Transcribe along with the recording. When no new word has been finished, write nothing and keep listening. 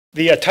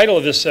The title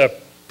of this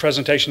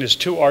presentation is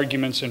Two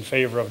Arguments in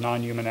Favor of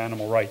Non-Human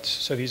Animal Rights.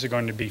 So these are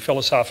going to be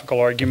philosophical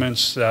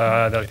arguments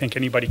that I think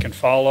anybody can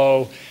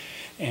follow.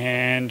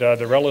 And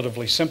they're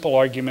relatively simple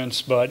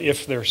arguments, but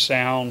if they're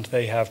sound,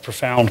 they have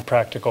profound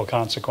practical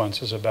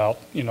consequences about,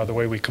 the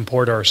way we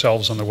comport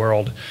ourselves in the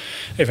world.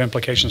 They have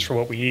implications for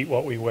what we eat,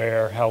 what we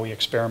wear, how we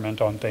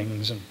experiment on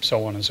things, and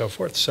so on and so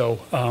forth. So,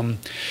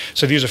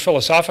 so these are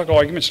philosophical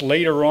arguments.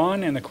 Later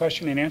on in the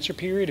question and answer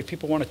period, if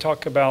people want to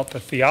talk about the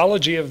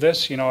theology of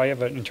this, I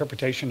have an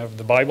interpretation of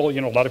the Bible.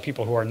 A lot of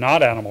people who are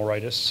not animal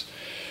rightists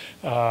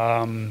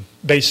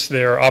base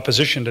their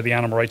opposition to the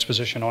animal rights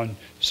position on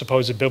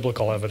supposed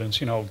biblical evidence.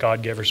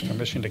 God gave us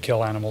permission to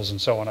kill animals and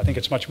so on. I think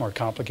it's much more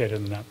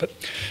complicated than that.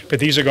 But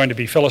these are going to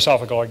be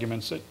philosophical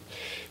arguments that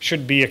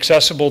should be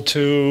accessible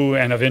to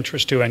and of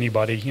interest to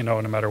anybody, no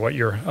matter what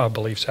your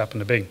beliefs happen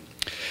to be.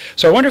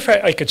 So I wonder if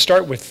I could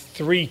start with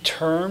three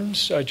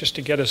terms just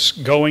to get us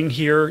going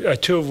here,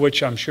 two of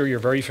which I'm sure you're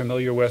very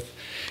familiar with.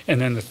 And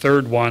then the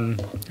third one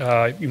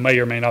you may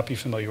or may not be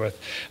familiar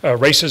with,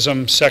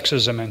 racism,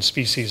 sexism, and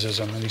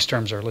speciesism. And these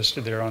terms are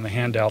listed there on the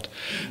handout.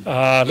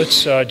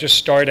 Let's just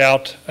start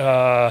out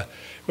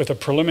with a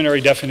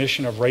preliminary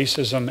definition of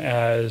racism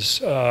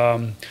as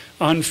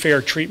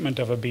unfair treatment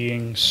of a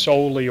being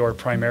solely or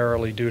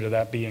primarily due to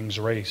that being's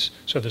race.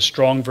 So the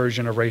strong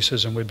version of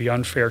racism would be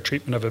unfair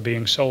treatment of a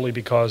being solely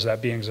because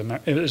that being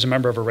is a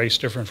member of a race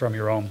different from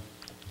your own.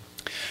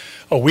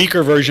 A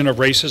weaker version of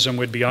racism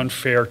would be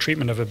unfair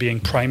treatment of a being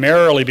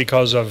primarily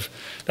because of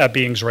that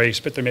being's race,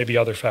 but there may be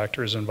other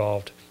factors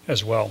involved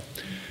as well.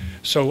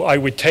 So I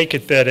would take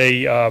it that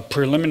a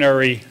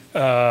preliminary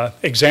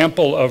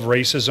example of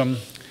racism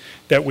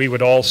that we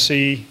would all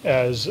see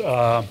as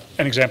an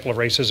example of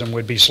racism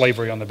would be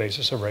slavery on the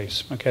basis of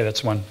race. Okay,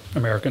 that's one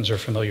Americans are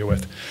familiar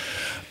with.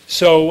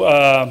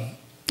 So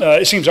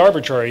it seems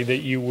arbitrary that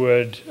you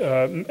would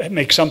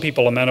make some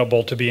people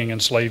amenable to being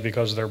enslaved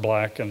because they're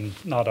black and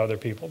not other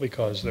people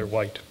because they're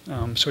white.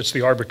 So it's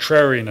the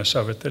arbitrariness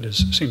of it that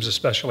seems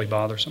especially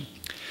bothersome.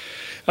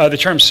 The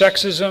term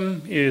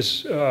sexism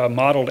is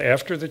modeled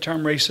after the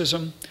term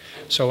racism.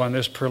 So on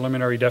this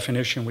preliminary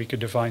definition, we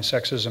could define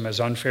sexism as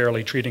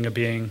unfairly treating a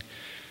being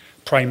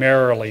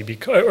primarily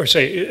because, or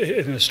say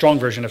in the strong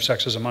version of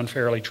sexism,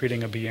 unfairly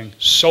treating a being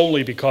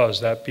solely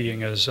because that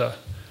being is a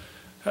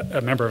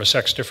member of a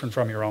sex different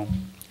from your own.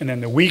 And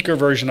then the weaker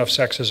version of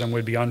sexism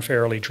would be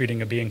unfairly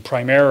treating a being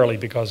primarily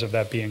because of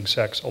that being's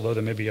sex, although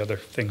there may be other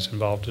things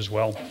involved as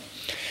well.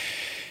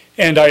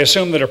 And I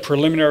assume that a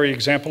preliminary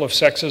example of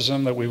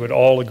sexism that we would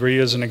all agree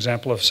is an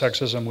example of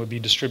sexism would be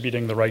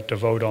distributing the right to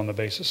vote on the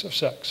basis of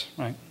sex,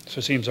 right? So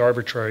it seems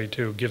arbitrary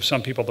to give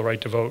some people the right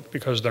to vote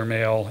because they're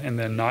male and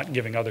then not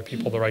giving other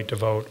people the right to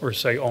vote or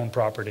say own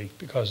property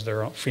because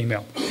they're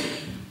female.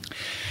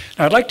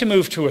 Now, I'd like to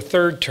move to a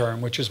third term,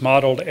 which is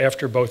modeled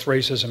after both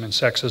racism and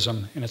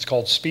sexism, and it's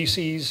called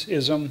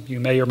speciesism.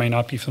 You may or may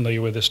not be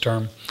familiar with this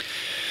term.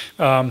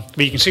 But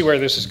you can see where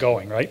this is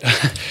going, right?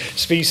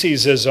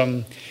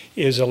 Speciesism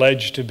is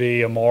alleged to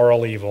be a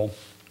moral evil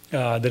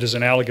that is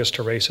analogous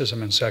to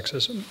racism and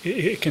sexism.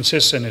 It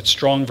consists in its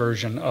strong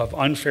version of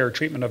unfair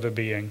treatment of a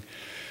being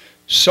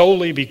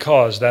solely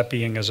because that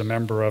being is a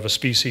member of a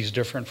species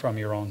different from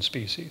your own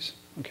species.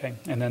 Okay,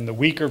 and then the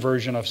weaker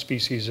version of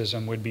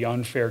speciesism would be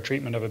unfair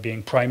treatment of a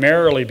being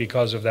primarily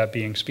because of that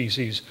being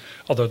species,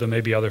 although there may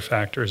be other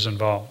factors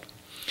involved.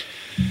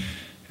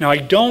 Now, I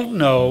don't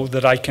know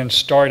that I can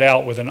start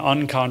out with an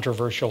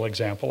uncontroversial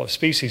example of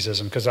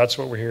speciesism, because that's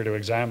what we're here to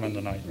examine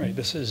tonight, right?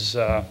 This is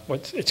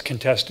it's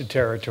contested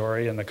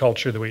territory in the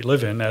culture that we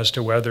live in as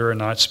to whether or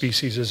not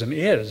speciesism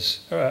is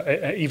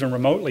even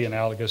remotely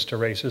analogous to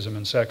racism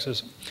and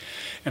sexism.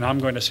 And I'm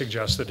going to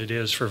suggest that it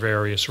is for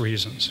various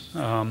reasons.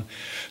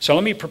 So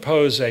let me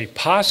propose a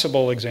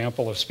possible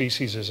example of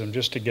speciesism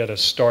just to get us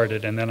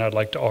started, and then I'd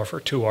like to offer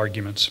two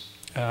arguments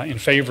in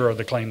favor of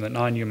the claim that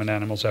non-human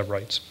animals have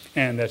rights,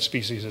 and that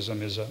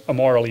speciesism is a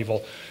moral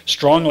evil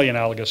strongly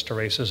analogous to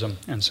racism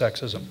and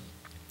sexism.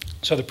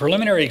 So the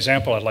preliminary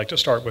example I'd like to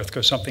start with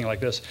goes something like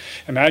this.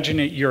 Imagine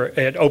you're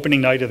at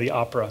opening night of the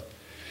opera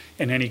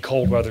in any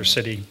cold weather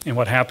city, and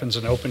what happens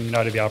on opening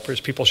night of the opera is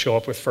people show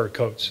up with fur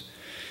coats.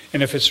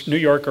 And if it's New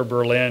York or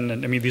Berlin,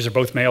 and I mean, these are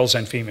both males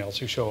and females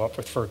who show up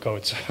with fur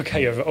coats,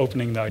 okay, of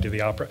opening night of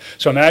the opera.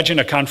 So imagine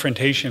a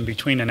confrontation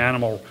between an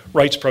animal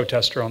rights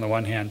protester on the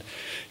one hand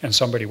and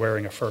somebody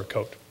wearing a fur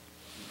coat.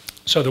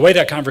 So the way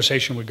that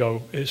conversation would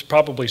go is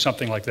probably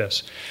something like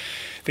this.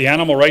 The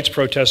animal rights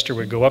protester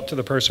would go up to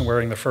the person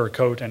wearing the fur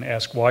coat and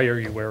ask, "Why are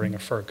you wearing a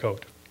fur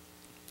coat?"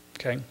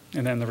 Okay,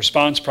 and then the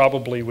response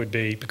probably would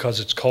be, "Because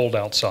it's cold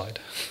outside."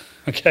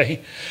 Okay,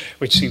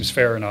 which seems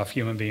fair enough.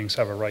 Human beings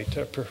have a right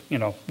to,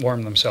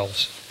 warm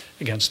themselves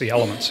against the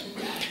elements.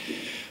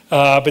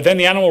 But then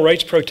the animal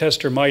rights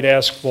protester might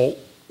ask, well,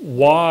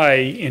 why,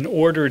 in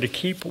order to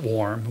keep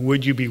warm,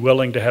 would you be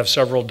willing to have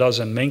several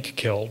dozen mink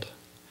killed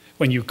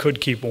when you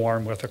could keep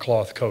warm with a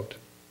cloth coat?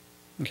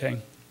 Okay,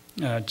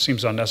 it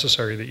seems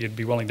unnecessary that you'd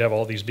be willing to have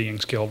all these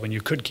beings killed when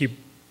you could keep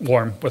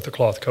warm with a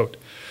cloth coat.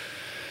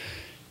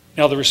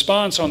 Now, the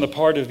response on the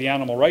part of the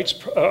animal rights,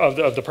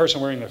 of the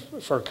person wearing the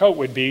fur coat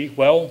would be,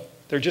 well,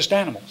 they're just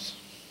animals,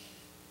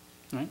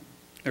 right?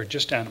 They're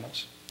just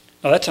animals.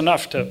 Now, that's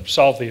enough to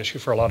solve the issue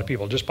for a lot of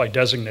people. Just by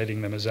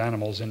designating them as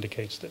animals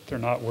indicates that they're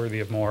not worthy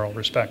of moral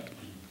respect.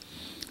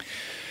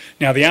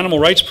 Now, the animal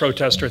rights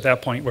protester at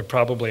that point would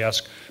probably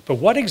ask, but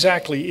what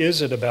exactly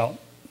is it about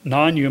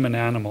non-human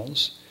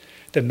animals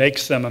that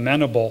makes them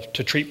amenable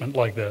to treatment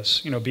like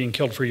this, being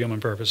killed for human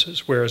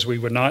purposes, whereas we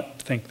would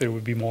not think that it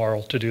would be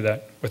moral to do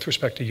that with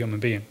respect to human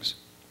beings,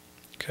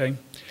 okay?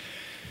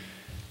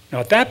 Now,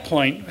 at that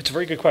point, it's a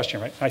very good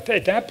question, right?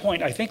 At that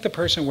point, I think the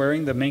person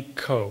wearing the mink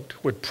coat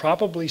would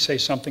probably say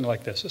something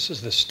like this. This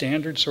is the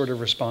standard sort of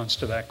response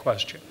to that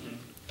question.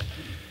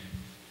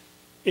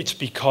 It's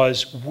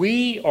because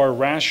we are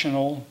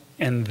rational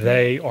and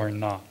they are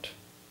not.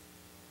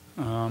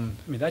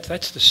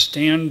 That's the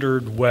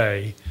standard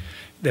way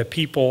that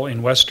people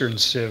in Western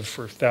civ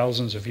for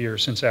thousands of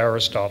years since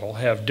Aristotle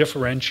have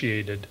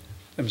differentiated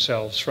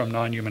themselves from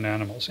non-human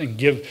animals and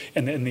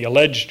the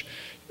alleged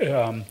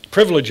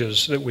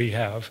privileges that we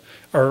have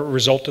are a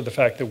result of the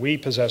fact that we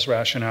possess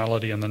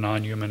rationality and the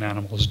non-human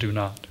animals do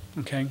not,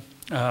 okay?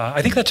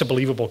 I think that's a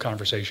believable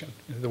conversation,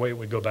 the way it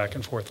would go back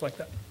and forth like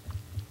that.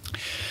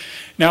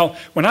 Now,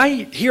 when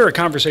I hear a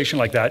conversation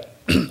like that,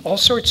 all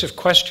sorts of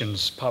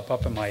questions pop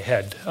up in my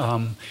head.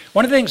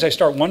 One of the things I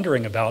start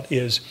wondering about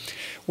is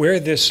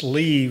where this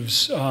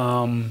leaves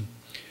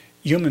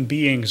human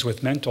beings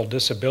with mental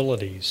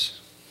disabilities.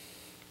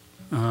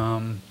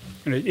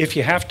 If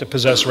you have to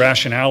possess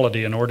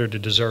rationality in order to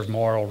deserve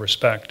moral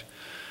respect,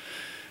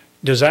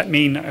 does that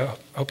mean, I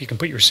hope you can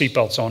put your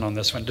seatbelts on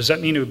this one, does that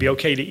mean it would be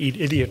okay to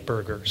eat idiot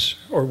burgers,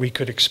 or we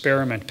could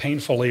experiment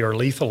painfully or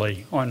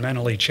lethally on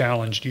mentally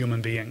challenged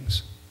human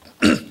beings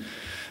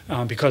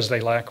because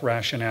they lack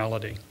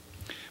rationality?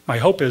 My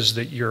hope is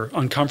that you're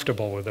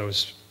uncomfortable with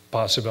those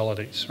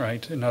possibilities,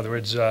 right? In other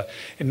words,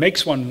 it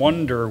makes one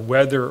wonder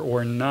whether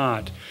or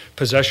not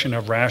possession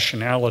of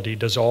rationality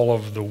does all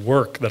of the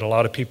work that a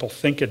lot of people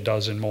think it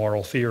does in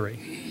moral theory.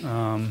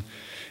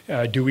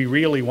 Do we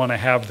really want to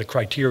have the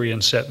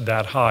criterion set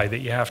that high that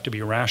you have to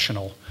be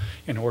rational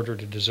in order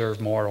to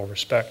deserve moral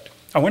respect?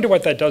 I wonder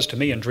what that does to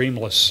me in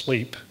dreamless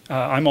sleep.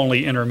 I'm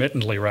only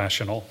intermittently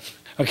rational,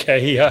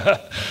 okay?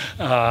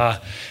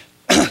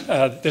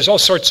 There's all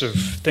sorts of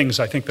things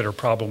I think that are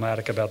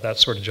problematic about that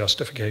sort of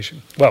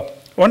justification. Well,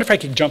 I wonder if I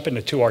could jump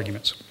into two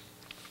arguments.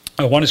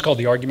 One is called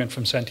the argument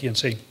from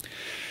sentiency,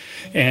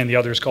 and the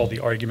other is called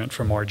the argument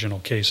from marginal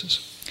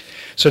cases.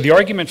 So the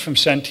argument from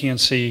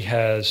sentiency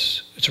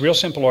it's a real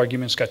simple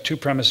argument. It's got two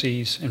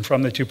premises, and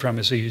from the two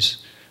premises,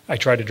 I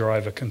try to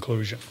derive a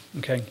conclusion,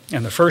 okay?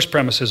 And the first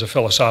premise is a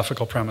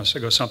philosophical premise.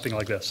 It goes something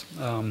like this.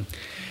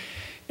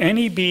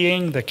 Any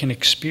being that can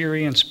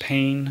experience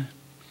pain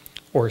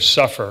or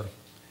suffer.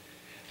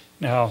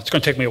 Now, it's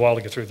going to take me a while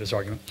to get through this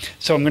argument.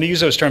 So I'm going to use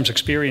those terms,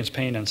 experience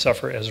pain and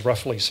suffer, as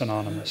roughly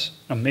synonymous.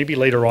 Now, maybe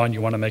later on you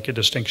want to make a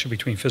distinction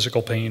between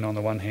physical pain on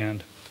the one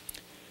hand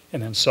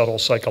and then subtle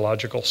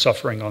psychological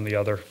suffering on the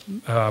other.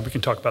 We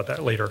can talk about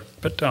that later.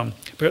 So I'm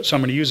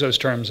going to use those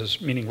terms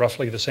as meaning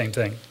roughly the same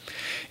thing.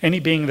 Any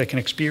being that can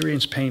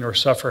experience pain or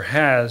suffer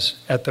has,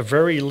 at the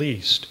very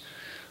least,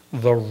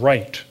 the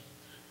right.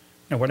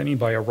 Now, what I mean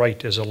by a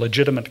right is a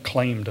legitimate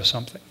claim to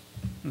something,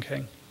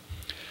 okay?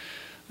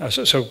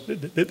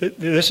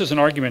 This is an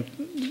argument,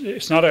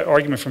 it's not an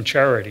argument from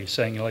charity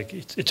saying like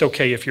it's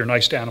okay if you're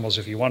nice to animals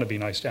if you want to be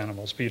nice to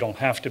animals, but you don't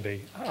have to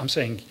be. I'm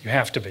saying you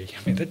have to be.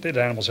 I mean, that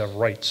animals have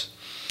rights.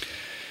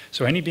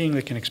 So any being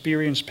that can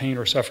experience pain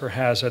or suffer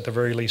has at the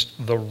very least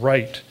the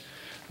right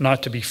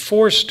not to be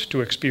forced to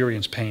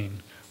experience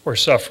pain or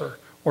suffer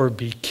or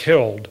be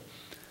killed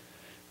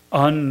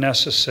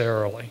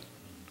unnecessarily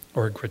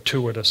or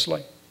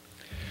gratuitously.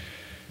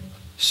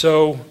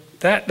 So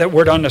that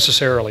word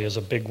unnecessarily is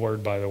a big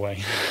word, by the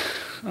way.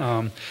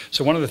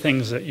 So one of the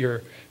things that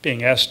you're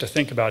being asked to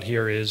think about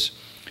here is,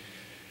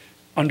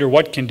 under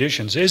what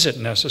conditions is it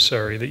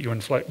necessary that you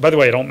inflict? By the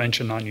way, I don't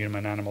mention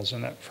non-human animals in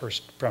that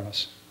first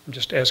premise. I'm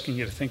just asking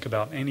you to think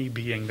about any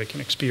being that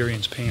can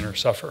experience pain or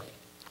suffer.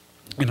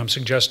 And I'm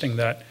suggesting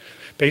that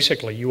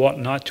basically you ought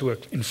not to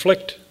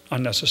inflict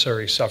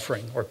unnecessary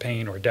suffering or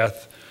pain or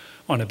death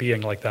on a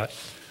being like that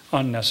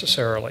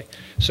unnecessarily.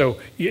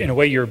 So in a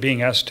way, you're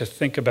being asked to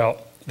think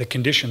about the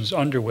conditions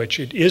under which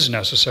it is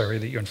necessary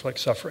that you inflict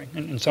suffering.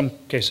 And in some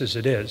cases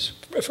it is.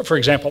 For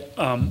example,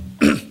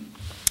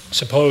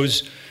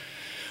 suppose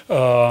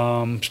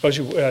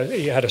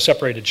you had a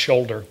separated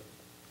shoulder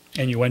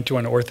and you went to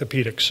an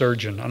orthopedic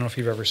surgeon. I don't know if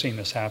you've ever seen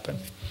this happen.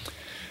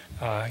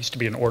 I used to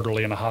be an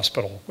orderly in a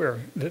hospital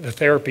where the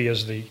therapy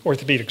is the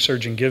orthopedic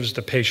surgeon gives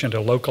the patient a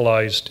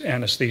localized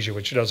anesthesia,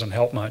 which doesn't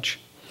help much.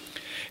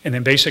 And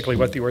then basically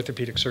what the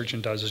orthopedic surgeon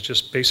does is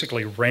just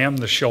basically ram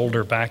the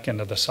shoulder back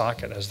into the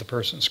socket as the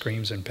person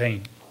screams in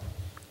pain.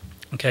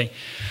 Okay,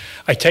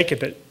 I take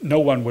it that no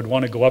one would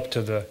want to go up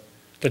to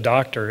the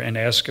doctor and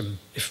ask him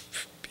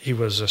if he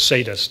was a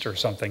sadist or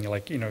something,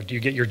 like, do you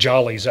get your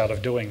jollies out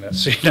of doing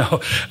this?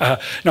 No,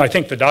 I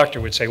think the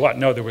doctor would say, what?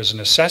 No, there was a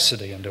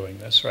necessity in doing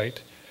this,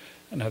 right?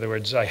 In other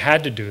words, I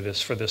had to do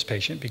this for this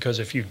patient because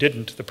if you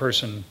didn't, the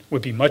person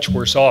would be much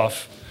worse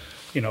off,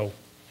 you know,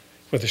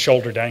 with the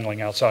shoulder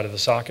dangling outside of the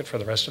socket for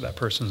the rest of that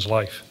person's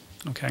life,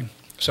 okay?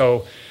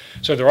 So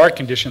there are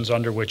conditions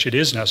under which it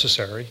is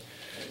necessary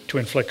to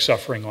inflict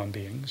suffering on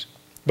beings.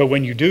 But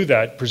when you do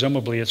that,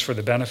 presumably it's for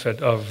the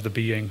benefit of the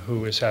being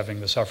who is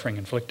having the suffering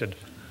inflicted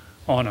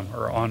on him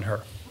or on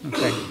her,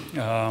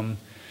 okay?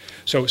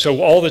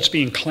 So all that's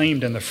being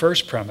claimed in the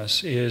first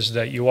premise is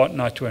that you ought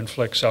not to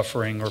inflict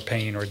suffering or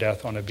pain or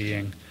death on a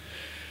being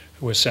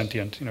who is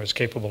sentient, you know, is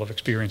capable of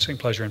experiencing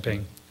pleasure and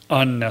pain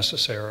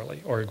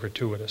unnecessarily or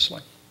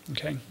gratuitously,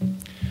 okay?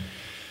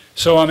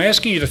 So I'm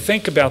asking you to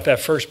think about that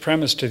first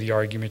premise to the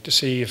argument to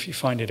see if you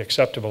find it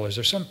acceptable. Is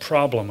there some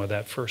problem with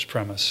that first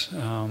premise?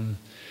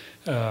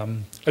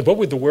 Like what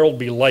would the world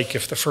be like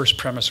if the first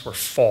premise were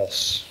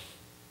false?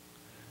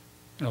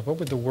 You know, what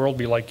would the world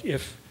be like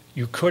if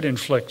you could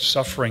inflict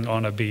suffering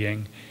on a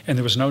being and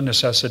there was no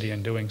necessity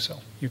in doing so?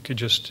 You could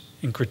just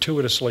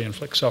gratuitously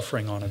inflict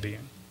suffering on a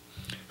being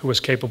who was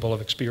capable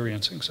of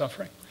experiencing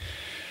suffering.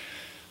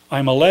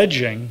 I'm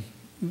alleging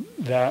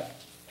that,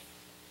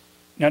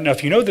 now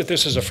if you know that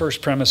this is a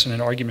first premise in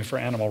an argument for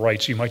animal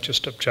rights, you might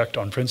just object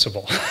on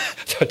principle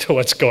to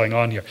what's going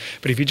on here.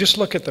 But if you just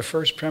look at the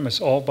first premise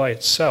all by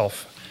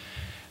itself,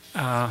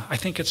 I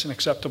think it's an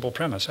acceptable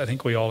premise. I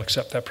think we all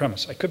accept that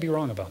premise. I could be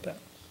wrong about that.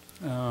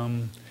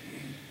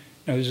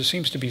 Now, there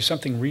seems to be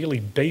something really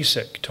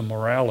basic to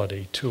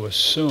morality to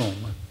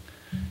assume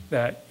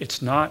that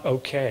it's not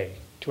okay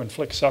to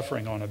inflict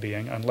suffering on a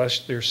being unless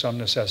there's some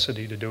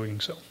necessity to doing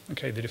so.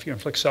 Okay, that if you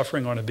inflict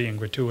suffering on a being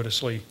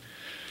gratuitously,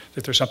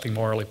 that there's something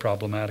morally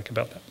problematic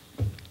about that.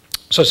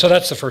 So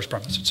that's the first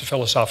premise. It's a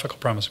philosophical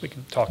premise we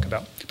can talk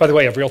about. By the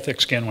way, I have real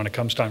thick skin when it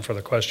comes time for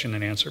the question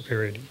and answer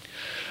period.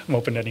 I'm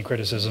open to any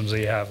criticisms that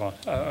you have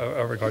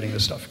regarding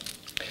this stuff.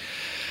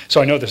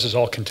 So I know this is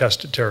all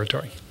contested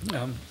territory.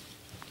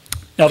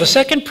 Now, the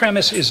second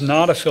premise is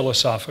not a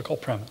philosophical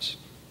premise.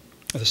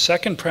 The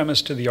second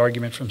premise to the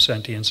argument from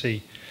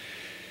sentiency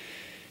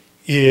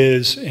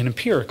is an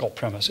empirical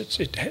premise.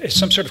 It's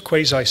some sort of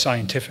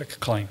quasi-scientific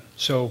claim.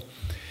 So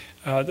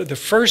the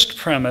first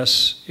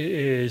premise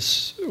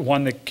is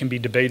one that can be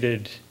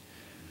debated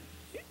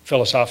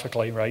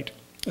philosophically, right?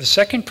 The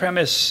second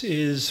premise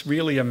is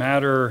really a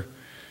matter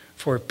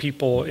for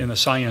people in the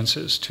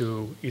sciences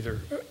to either,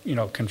 you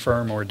know,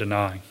 confirm or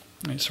deny.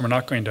 Right? So we're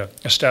not going to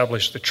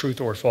establish the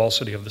truth or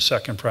falsity of the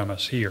second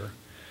premise here.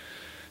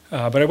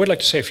 But I would like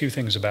to say a few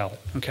things about it,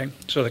 okay?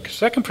 So the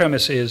second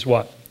premise is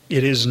what?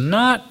 It is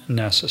not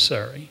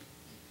necessary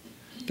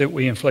that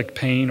we inflict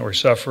pain or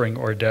suffering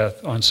or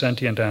death on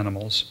sentient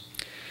animals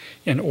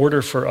in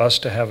order for us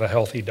to have a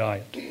healthy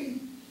diet,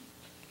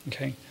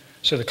 okay?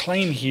 So the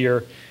claim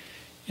here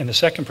in the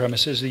second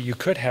premise is that you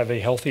could have a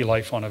healthy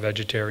life on a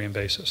vegetarian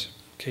basis,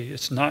 okay?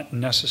 It's not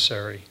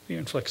necessary to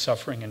inflict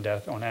suffering and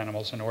death on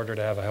animals in order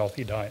to have a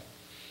healthy diet.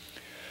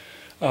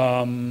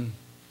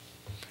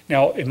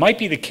 Now, it might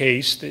be the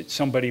case that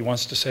somebody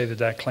wants to say that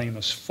that claim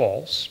is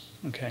false,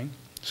 okay?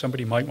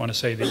 Somebody might want to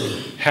say that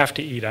you have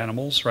to eat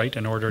animals, right,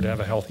 in order to have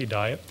a healthy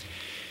diet.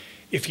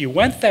 If you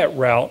went that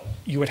route,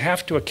 you would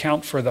have to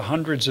account for the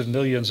hundreds of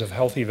millions of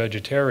healthy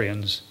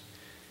vegetarians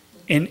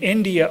in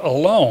India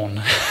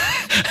alone,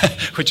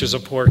 which is a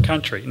poor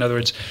country. In other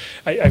words,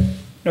 I have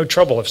no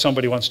trouble if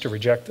somebody wants to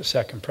reject the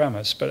second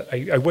premise, but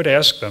I would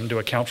ask them to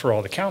account for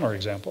all the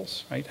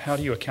counterexamples, right? How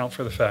do you account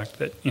for the fact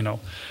that, you know,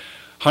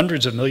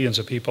 hundreds of millions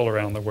of people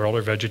around the world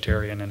are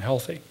vegetarian and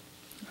healthy?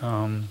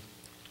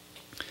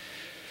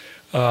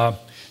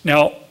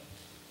 Now,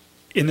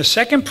 in the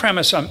second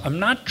premise, I'm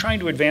not trying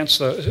to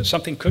advance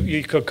something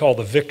you could call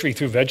the victory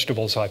through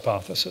vegetables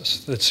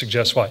hypothesis that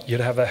suggests what? You'd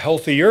have a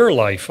healthier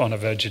life on a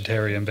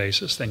vegetarian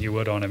basis than you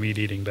would on a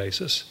meat-eating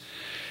basis.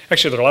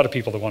 Actually, there are a lot of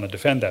people that want to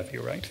defend that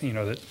view, right? You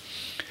know, that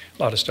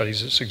a lot of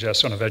studies that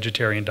suggest on a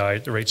vegetarian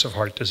diet, the rates of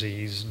heart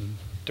disease and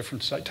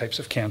different types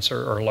of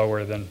cancer are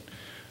lower than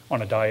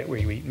on a diet where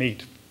you eat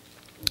meat.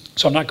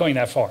 So I'm not going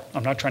that far.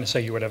 I'm not trying to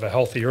say you would have a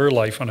healthier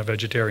life on a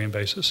vegetarian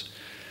basis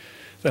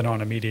than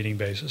on a meat-eating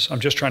basis. I'm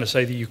just trying to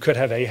say that you could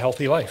have a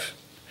healthy life.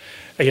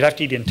 You'd have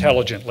to eat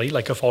intelligently,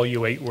 like if all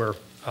you ate were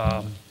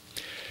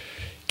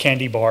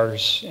candy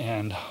bars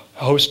and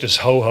Hostess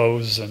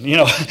Ho-Hos, and you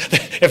know,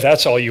 if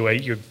that's all you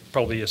ate, you'd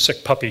probably be a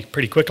sick puppy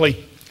pretty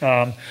quickly.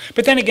 But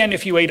then again,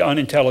 if you ate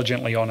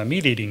unintelligently on a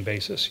meat-eating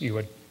basis, you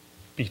would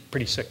be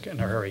pretty sick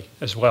in a hurry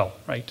as well,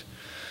 right?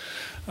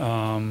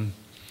 So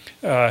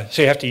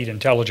you have to eat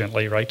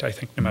intelligently, right? I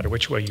think no matter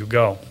which way you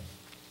go.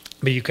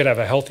 But you could have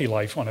a healthy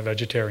life on a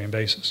vegetarian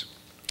basis.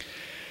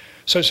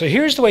 So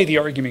here's the way the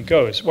argument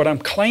goes. What I'm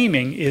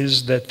claiming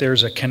is that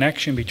there's a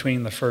connection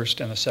between the first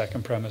and the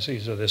second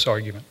premises of this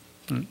argument.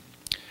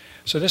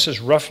 So this is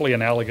roughly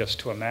analogous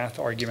to a math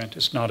argument.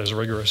 It's not as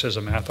rigorous as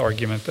a math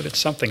argument, but it's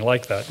something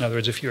like that. In other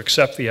words, if you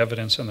accept the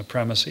evidence and the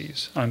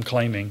premises, I'm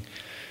claiming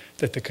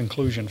that the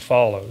conclusion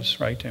follows,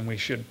 right? And we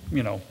should,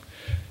 you know,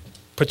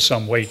 put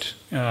some weight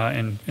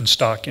and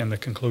stock in the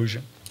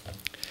conclusion.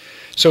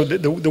 So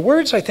the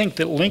words, I think,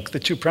 that link the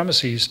two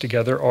premises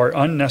together are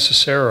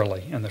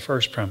unnecessarily in the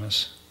first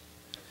premise,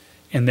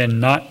 and then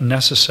not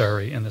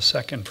necessary in the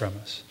second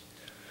premise.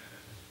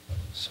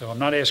 So I'm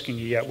not asking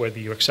you yet whether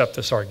you accept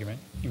this argument.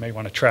 You may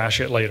want to trash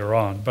it later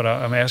on, but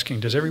I'm asking,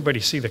 does everybody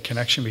see the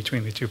connection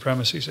between the two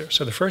premises there?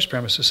 So the first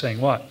premise is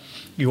saying what?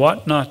 You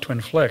ought not to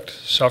inflict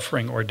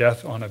suffering or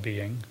death on a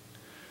being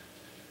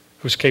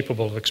who's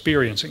capable of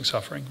experiencing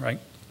suffering, right?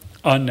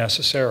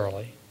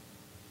 Unnecessarily.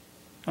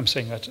 I'm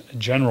saying that's a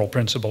general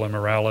principle in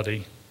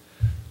morality.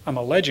 I'm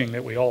alleging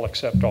that we all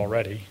accept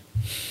already.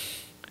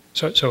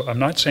 So I'm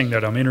not saying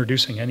that I'm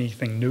introducing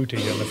anything new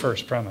to you in the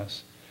first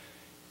premise.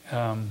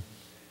 I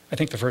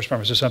think the first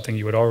premise is something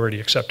you would already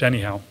accept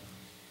anyhow.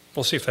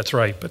 We'll see if that's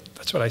right, but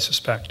that's what I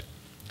suspect.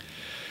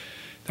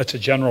 That's a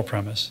general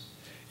premise.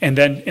 And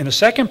then in the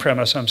second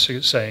premise, I'm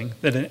saying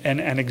that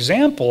an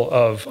example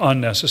of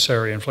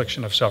unnecessary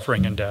infliction of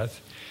suffering and death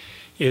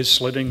is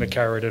slitting the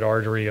carotid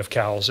artery of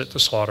cows at the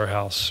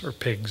slaughterhouse, or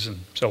pigs,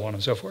 and so on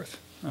and so forth.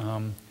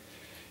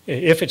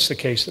 If it's the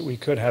case that we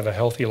could have a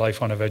healthy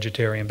life on a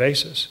vegetarian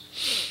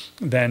basis,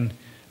 then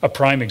a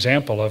prime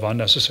example of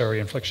unnecessary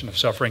infliction of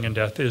suffering and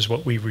death is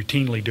what we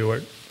routinely do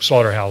at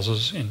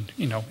slaughterhouses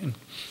in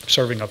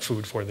serving up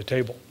food for the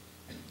table.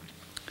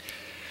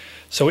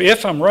 So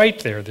if I'm right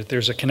there, that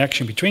there's a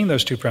connection between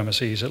those two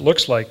premises, it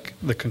looks like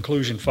the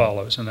conclusion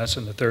follows, and that's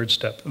in the third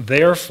step.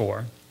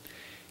 Therefore,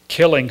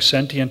 killing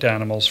sentient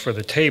animals for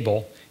the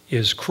table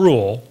is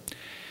cruel.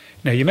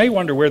 Now, you may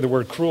wonder where the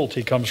word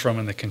cruelty comes from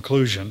in the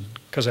conclusion,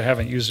 because I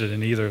haven't used it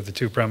in either of the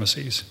two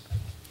premises.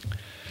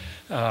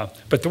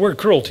 But the word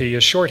cruelty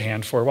is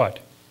shorthand for what?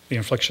 The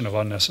infliction of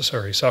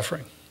unnecessary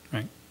suffering,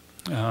 right?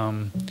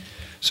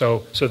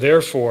 So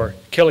therefore,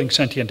 killing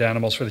sentient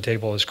animals for the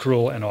table is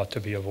cruel and ought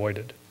to be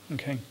avoided,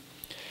 okay?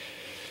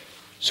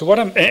 So what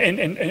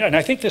and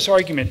I think this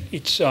argument,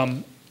 it's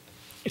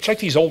like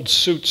these old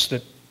suits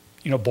that,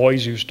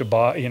 boys used to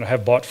buy,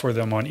 have bought for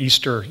them on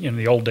Easter in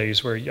the old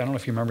days, where, I don't know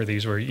if you remember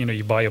these, where,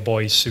 you buy a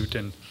boy's suit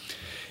and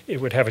it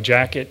would have a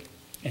jacket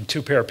and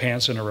 2 pair of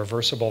pants and a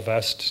reversible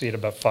vest. So you had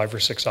about 5 or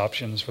 6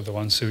 options for the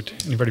one suit.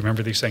 Anybody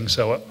remember these things?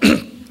 So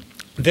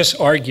this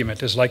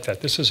argument is like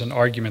that. This is an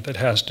argument that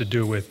has to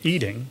do with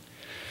eating,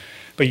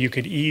 but you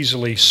could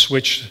easily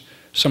switch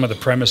some of the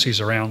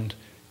premises around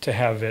to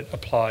have it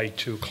apply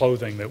to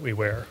clothing that we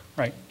wear,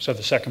 right? So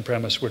the second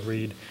premise would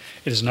read,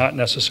 it is not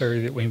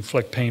necessary that we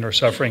inflict pain or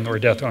suffering or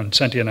death on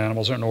sentient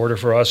animals in order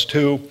for us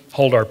to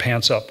hold our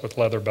pants up with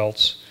leather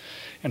belts,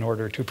 in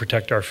order to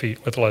protect our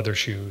feet with leather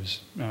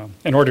shoes,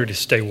 in order to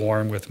stay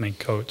warm with mink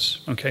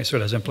coats. Okay, so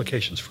it has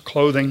implications for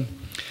clothing.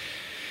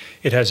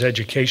 It has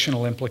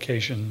educational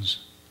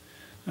implications.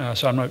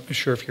 So I'm not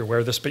sure if you're aware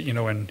of this, but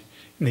in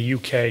the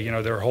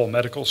UK, their whole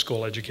medical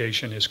school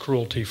education is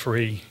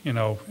cruelty-free.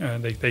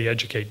 They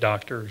educate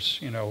doctors,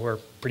 who are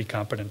pretty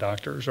competent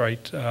doctors,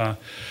 right?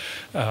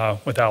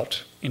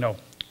 Without,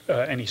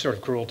 any sort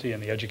of cruelty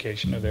in the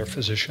education of their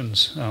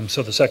physicians.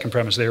 So the second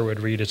premise there would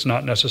read, it's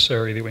not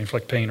necessary that we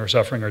inflict pain or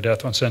suffering or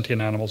death on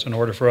sentient animals in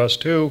order for us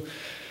to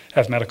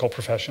have medical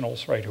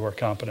professionals, right, who are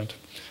competent.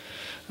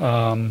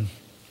 And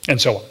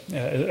so on.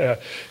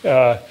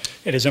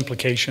 It has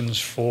implications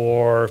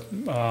for,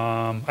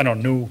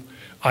 new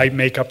eye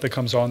makeup that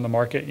comes on the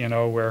market,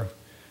 where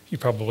you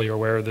probably are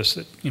aware of this,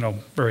 that,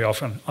 very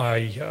often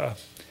eye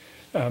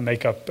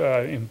makeup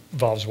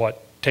involves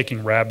what?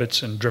 Taking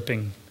rabbits and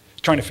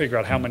trying to figure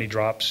out how many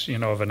drops,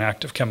 of an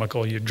active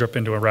chemical you drip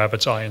into a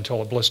rabbit's eye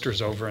until it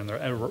blisters over and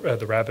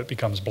the rabbit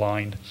becomes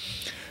blind.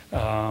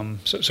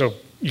 So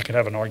you could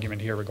have an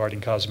argument here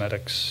regarding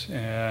cosmetics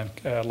and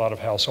a lot of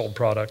household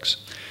products.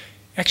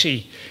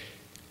 Actually,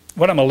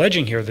 what I'm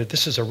alleging here, that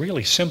this is a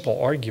really simple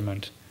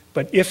argument,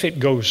 but if it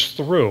goes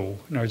through,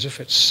 in other words, if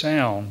it's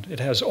sound, it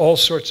has all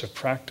sorts of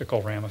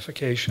practical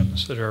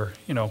ramifications that are,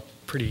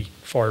 pretty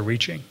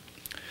far-reaching.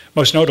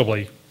 Most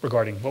notably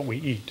regarding what we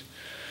eat,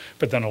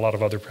 but then a lot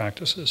of other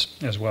practices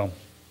as well.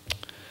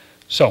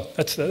 So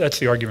that's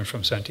the argument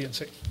from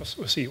sentiency.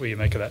 We'll see what you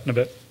make of that in a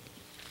bit.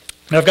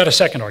 Now I've got a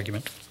second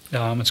argument.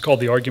 It's called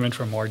the argument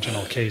from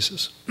marginal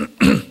cases.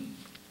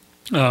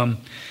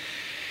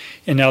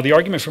 And now the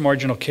argument for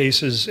marginal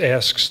cases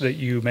asks that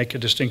you make a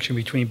distinction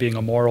between being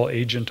a moral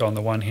agent on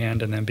the one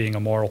hand and then being a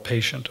moral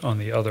patient on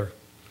the other.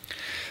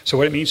 So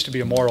what it means to be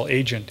a moral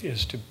agent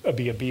is to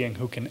be a being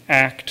who can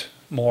act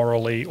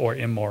morally or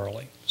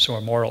immorally. So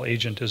a moral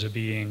agent is a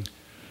being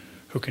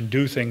who can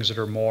do things that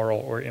are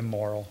moral or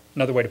immoral.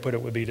 Another way to put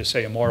it would be to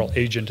say a moral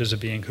agent is a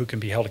being who can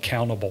be held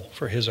accountable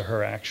for his or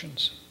her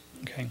actions.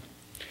 Okay.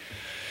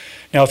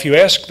 Now, if you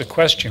ask the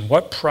question,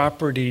 what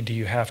property do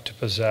you have to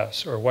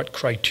possess, or what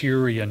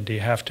criterion do you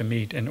have to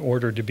meet in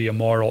order to be a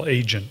moral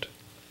agent?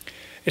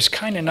 It's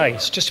kind of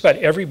nice. Just about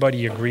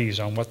everybody agrees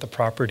on what the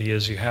property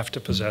is you have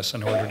to possess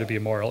in order to be a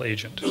moral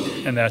agent,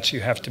 and that's you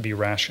have to be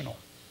rational.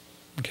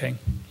 Okay.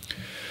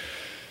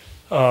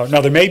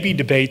 Now, there may be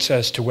debates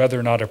as to whether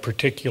or not a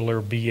particular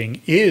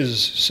being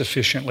is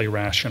sufficiently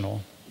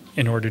rational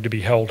in order to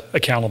be held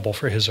accountable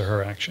for his or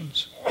her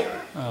actions.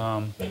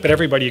 But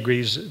everybody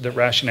agrees that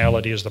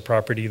rationality is the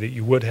property that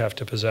you would have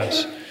to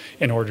possess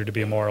in order to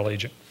be a moral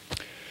agent.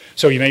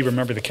 So you may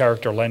remember the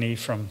character Lenny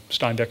from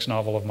Steinbeck's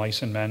novel of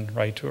Mice and Men,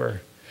 right?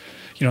 Or,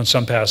 you know, in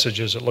some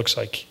passages it looks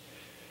like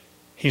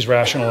he's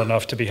rational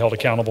enough to be held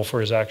accountable for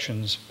his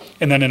actions.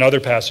 And then in other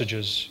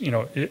passages, you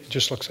know, it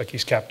just looks like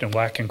he's Captain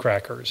Whacking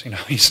Crackers. You know,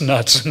 he's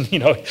nuts and, you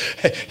know,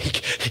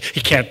 he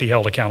can't be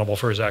held accountable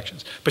for his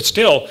actions. But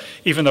still,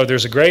 even though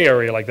there's a gray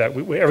area like that,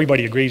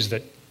 everybody agrees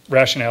that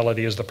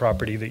rationality is the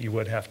property that you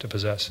would have to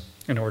possess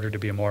in order to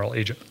be a moral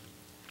agent.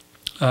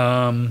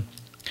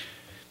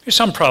 There's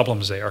some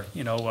problems there.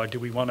 You know, do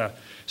we want to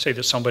say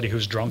that somebody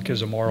who's drunk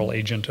is a moral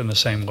agent in the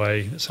same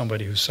way that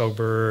somebody who's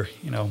sober,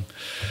 you know,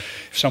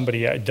 if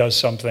somebody does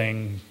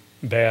something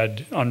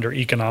bad under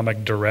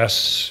economic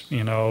duress,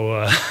 you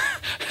know,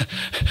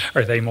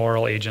 are they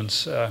moral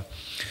agents? There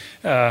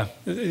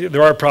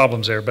are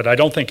problems there, but I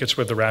don't think it's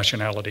with the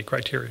rationality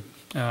criteria.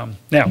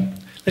 Now,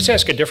 let's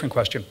ask a different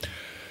question.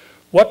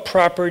 What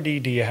property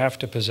do you have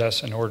to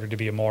possess in order to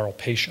be a moral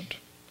patient?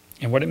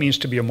 And what it means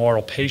to be a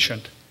moral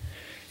patient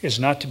is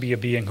not to be a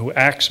being who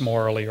acts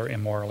morally or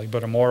immorally,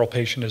 but a moral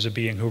patient is a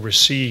being who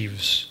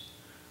receives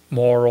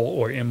moral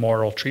or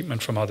immoral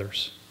treatment from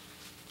others.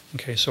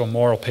 Okay, so a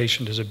moral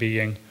patient is a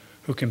being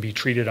who can be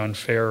treated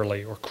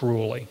unfairly or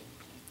cruelly.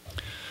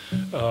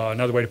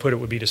 Another way to put it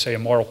would be to say a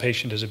moral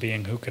patient is a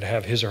being who could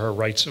have his or her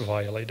rights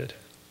violated.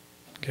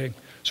 Okay,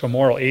 so a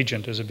moral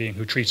agent is a being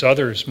who treats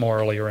others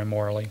morally or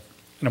immorally,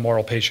 and a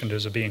moral patient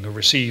is a being who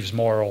receives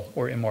moral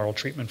or immoral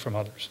treatment from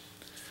others.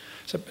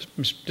 Does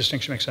that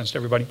distinction make sense to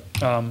everybody?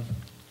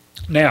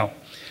 Now,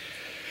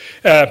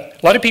 a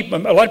lot of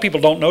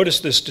people don't notice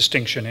this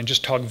distinction and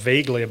just talk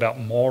vaguely about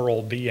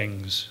moral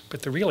beings,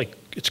 but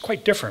it's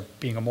quite different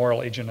being a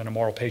moral agent and a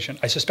moral patient.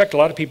 I suspect a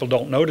lot of people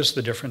don't notice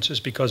the differences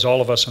because all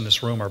of us in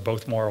this room are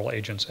both moral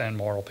agents and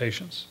moral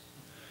patients,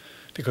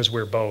 because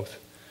we're both.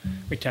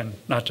 We tend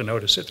not to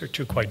notice it. They're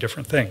two quite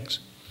different things.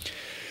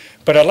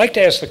 But I'd like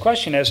to ask the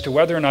question as to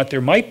whether or not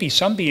there might be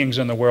some beings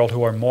in the world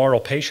who are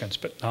moral patients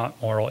but not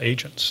moral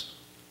agents.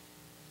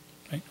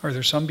 Right? Are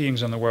there some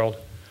beings in the world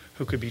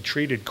who could be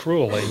treated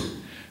cruelly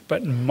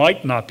but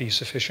might not be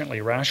sufficiently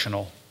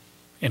rational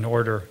in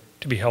order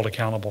to be held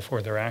accountable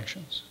for their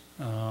actions?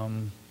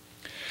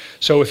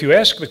 So if you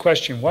ask the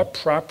question, what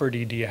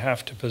property do you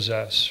have to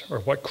possess, or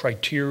what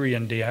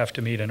criterion do you have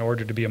to meet in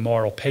order to be a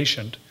moral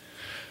patient,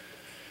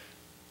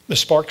 the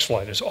sparks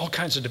fly. There's all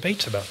kinds of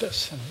debates about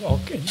this.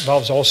 It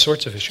involves all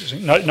sorts of issues.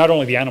 Not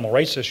only the animal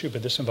rights issue,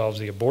 but this involves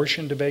the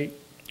abortion debate,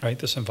 right?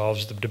 This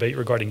involves the debate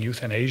regarding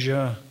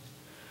euthanasia.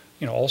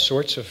 You know, all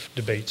sorts of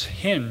debates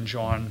hinge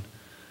on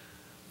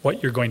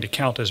what you're going to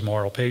count as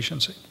moral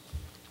patiency.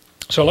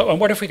 So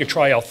what if we could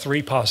try out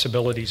three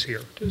possibilities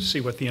here to see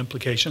what the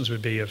implications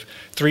would be of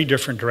three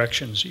different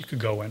directions you could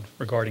go in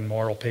regarding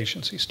moral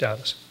patiency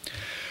status.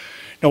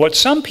 Now, what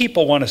some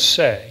people want to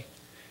say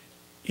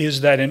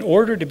is that in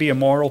order to be a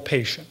moral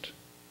patient,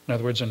 in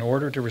other words, in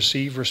order to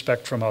receive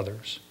respect from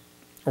others,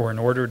 or in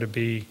order to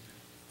be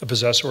a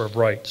possessor of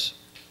rights,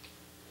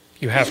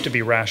 you have to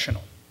be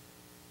rational.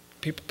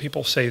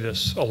 People say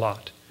this a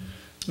lot.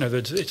 In other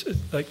words, it's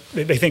like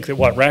they think that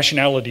what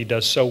rationality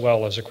does so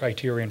well as a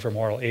criterion for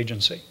moral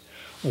agency.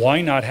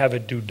 Why not have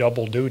it do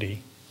double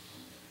duty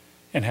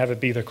and have it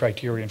be the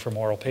criterion for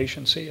moral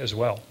patiency as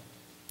well,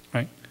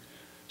 right?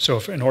 So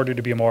if in order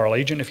to be a moral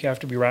agent, if you have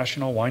to be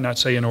rational, why not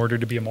say in order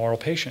to be a moral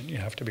patient, you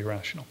have to be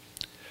rational?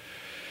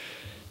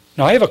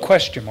 Now, I have a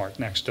question mark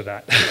next to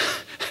that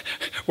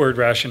word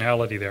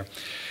rationality there,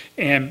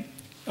 and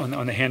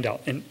on the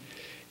handout. And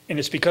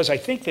it's because I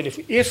think that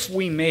if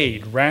we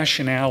made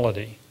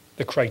rationality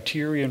the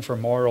criterion for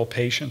moral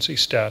patiency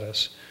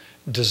status,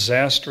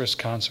 disastrous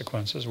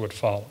consequences would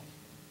follow.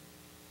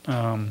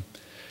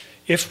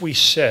 If we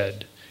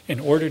said, in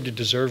order to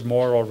deserve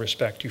moral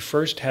respect, you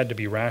first had to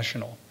be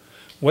rational,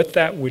 what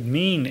that would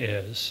mean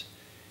is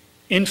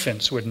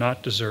infants would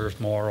not deserve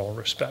moral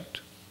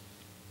respect.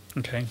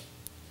 Okay?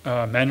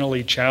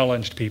 Mentally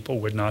challenged people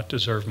would not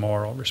deserve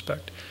moral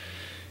respect.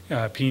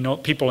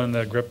 People in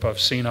the grip of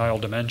senile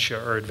dementia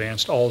or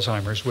advanced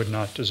Alzheimer's would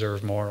not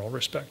deserve moral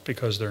respect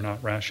because they're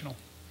not rational.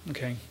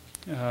 Okay?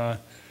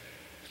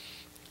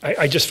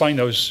 I just find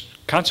those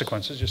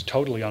consequences just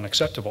totally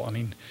unacceptable. I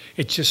mean,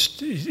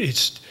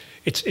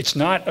 it's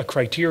not a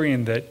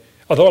criterion that,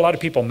 although a lot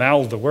of people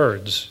mouth the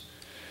words,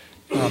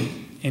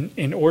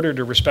 in order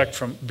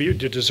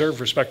to deserve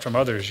respect from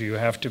others, you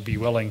have to be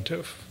willing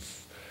to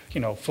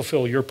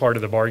fulfill your part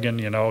of the bargain.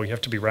 You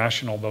have to be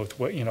rational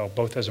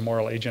both as a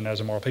moral agent, as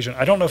a moral patient.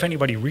 I don't know if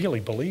anybody really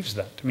believes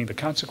that. I mean, the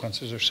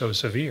consequences are so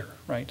severe,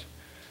 right?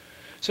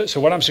 So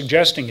what I'm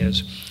suggesting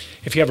is,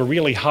 if you have a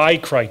really high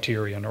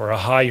criterion or a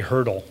high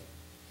hurdle,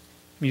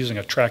 I'm using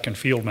a track and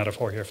field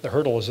metaphor here. If the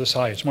hurdle is this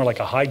high, it's more like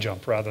a high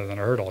jump rather than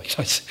a hurdle.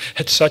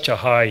 It's such a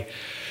high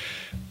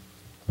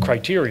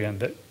criterion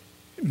that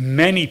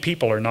many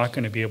people are not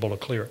going to be able to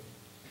clear it.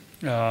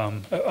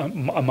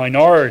 A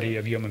minority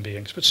of human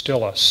beings, but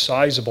still a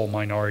sizable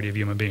minority of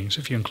human beings,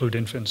 if you include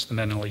infants, the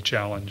mentally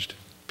challenged,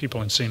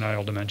 people in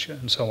senile dementia,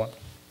 and so on.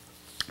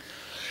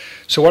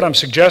 So what I'm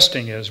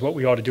suggesting is what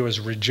we ought to do is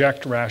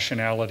reject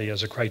rationality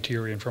as a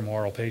criterion for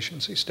moral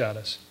patiency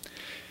status.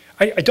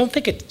 I don't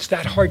think it's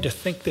that hard to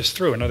think this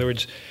through. In other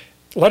words,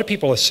 a lot of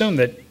people assume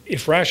that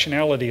if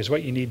rationality is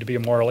what you need to be a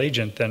moral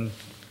agent, then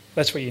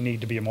that's what you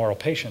need to be a moral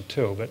patient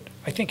too. But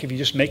I think if you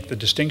just make the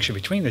distinction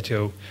between the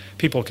two,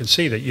 people can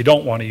see that you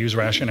don't want to use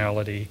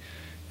rationality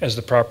as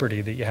the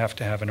property that you have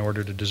to have in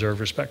order to deserve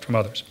respect from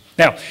others.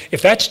 Now,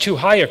 if that's too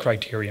high a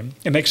criterion,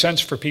 it makes sense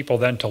for people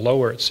then to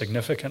lower it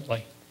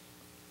significantly.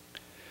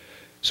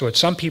 So what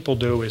some people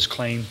do is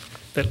claim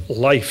that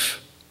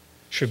life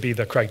should be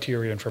the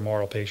criterion for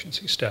moral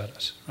patiency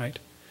status, right?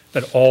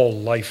 That all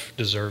life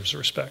deserves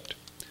respect.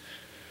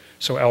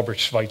 So Albert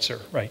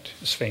Schweitzer, right,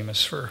 is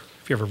famous for,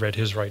 if you ever read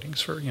his writings,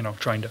 for, you know,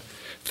 trying to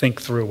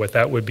think through what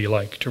that would be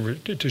like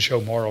to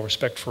show moral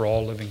respect for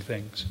all living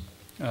things.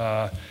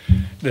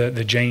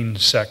 The Jain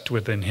sect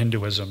within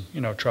Hinduism,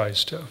 you know,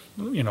 tries to,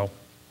 you know,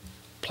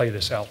 play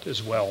this out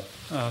as well.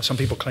 Some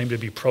people claim to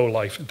be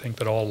pro-life and think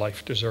that all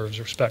life deserves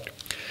respect.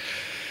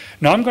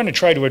 Now, I'm going to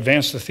try to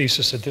advance the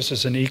thesis that this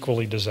is an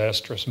equally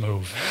disastrous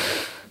move,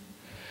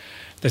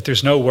 that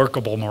there's no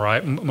workable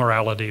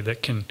morality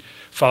that can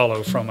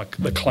follow from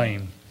the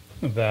claim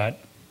that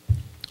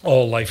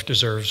all life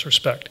deserves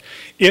respect.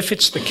 If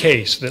it's the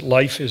case that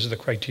life is the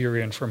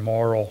criterion for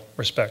moral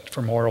respect,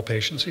 for moral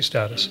patiency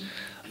status,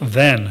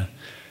 then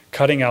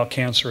cutting out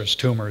cancerous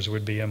tumors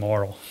would be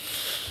immoral.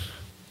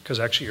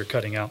 Because actually you're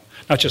cutting out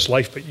not just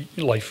life, but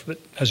life that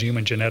has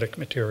human genetic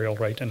material,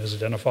 right, and is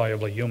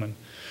identifiably human.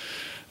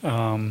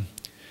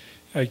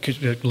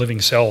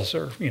 Living cells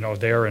are, you know,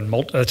 there, and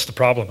that's the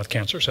problem with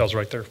cancer cells,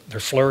 right? They're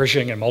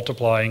flourishing and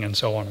multiplying and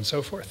so on and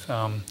so forth.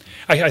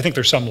 I think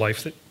there's some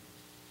life that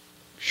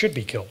should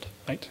be killed,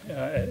 right?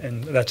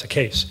 And that's a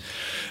case.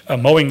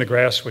 Mowing the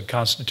grass would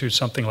constitute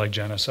something like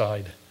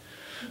genocide.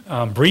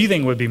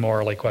 Breathing would be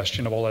morally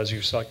questionable as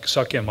you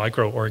suck in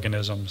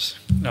microorganisms.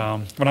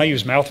 When I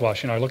use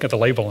mouthwash, you know, I look at the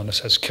label and it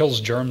says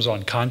kills germs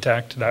on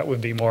contact. That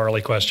would be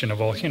morally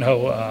questionable. You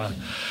know,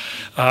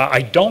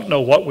 I don't know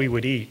what we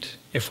would eat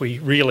if we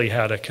really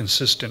had a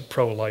consistent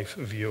pro-life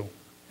view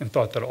and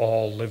thought that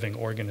all living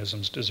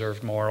organisms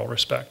deserved moral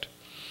respect.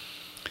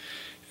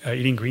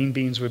 Eating green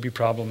beans would be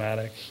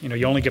problematic. You know,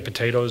 you only get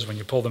potatoes when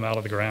you pull them out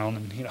of the ground,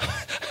 and you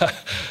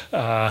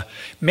know,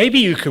 maybe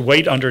you could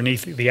wait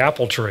underneath the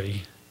apple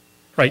tree,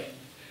 right,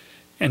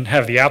 and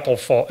have the apple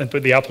fall,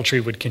 but the apple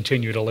tree would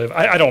continue to live.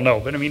 I don't know,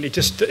 but I mean, it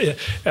just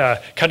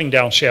cutting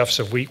down shafts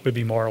of wheat would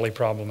be morally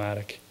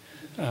problematic.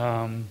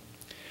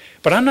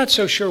 But I'm not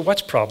so sure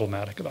what's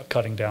problematic about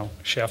cutting down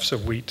shafts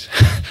of wheat.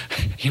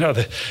 You know,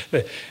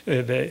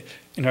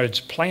 you know, it's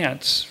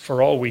plants,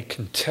 for all we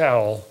can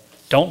tell,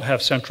 don't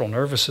have central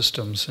nervous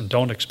systems and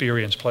don't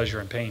experience pleasure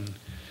and pain,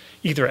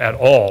 either at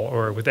all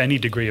or with any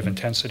degree of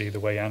intensity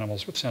the way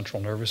animals with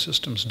central nervous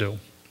systems do.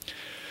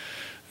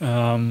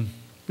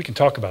 We can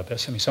talk about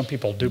this. I mean, some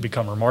people do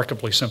become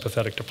remarkably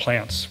sympathetic to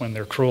plants when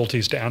their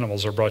cruelties to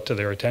animals are brought to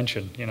their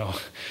attention, you know.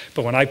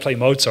 But when I play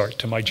Mozart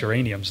to my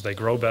geraniums, they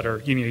grow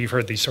better. You know, you've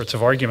heard these sorts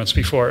of arguments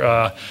before.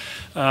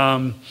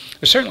 There's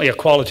certainly a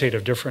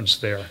qualitative difference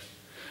there.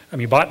 I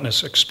mean,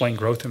 botanists explain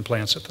growth in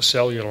plants at the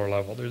cellular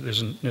level.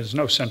 There's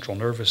no central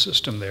nervous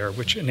system there,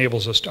 which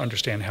enables us to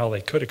understand how they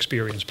could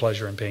experience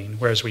pleasure and pain,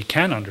 whereas we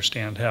can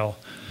understand how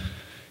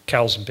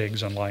cows and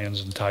pigs and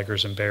lions and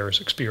tigers and bears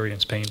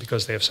experience pain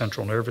because they have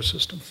central nervous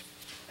systems.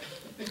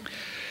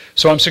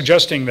 So I'm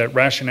suggesting that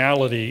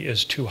rationality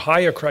is too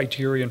high a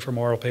criterion for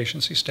moral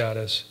patiency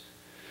status,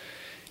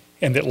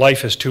 and that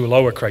life is too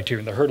low a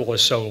criterion. The hurdle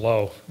is so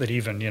low that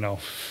even, you know,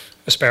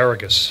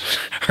 asparagus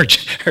are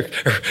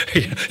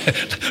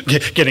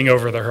getting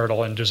over the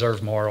hurdle and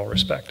deserve moral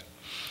respect.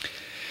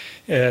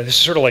 This is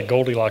sort of like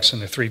Goldilocks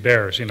and the Three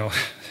Bears, you know,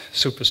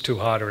 soup is too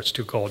hot or it's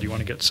too cold. You want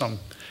to get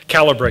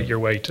calibrate your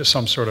way to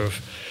some sort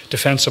of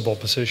defensible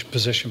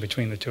position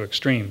between the two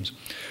extremes.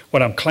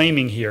 What I'm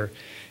claiming here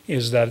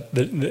is that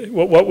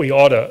what we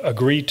ought to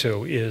agree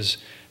to is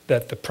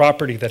that the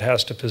property that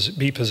has to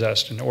be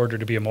possessed in order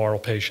to be a moral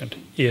patient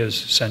is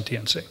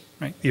sentiency,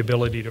 right? The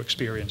ability to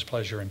experience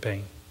pleasure and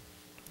pain.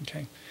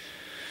 Okay,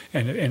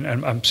 and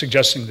I'm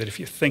suggesting that if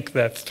you think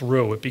that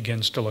through, it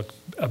begins to look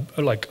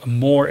like a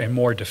more and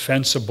more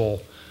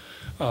defensible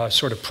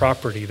sort of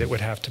property that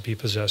would have to be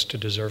possessed to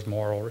deserve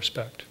moral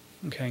respect.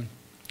 Okay.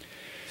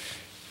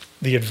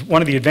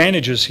 One of the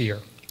advantages here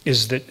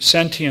is that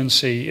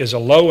sentiency is a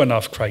low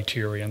enough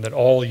criterion that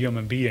all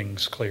human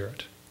beings clear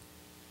it.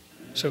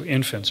 So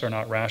infants are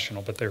not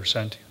rational, but they're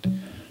sentient.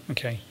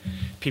 Okay,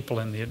 people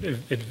in the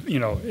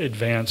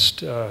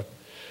advanced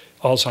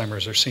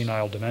Alzheimer's or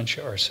senile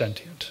dementia are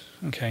sentient,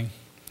 okay?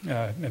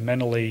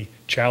 Mentally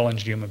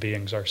challenged human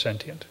beings are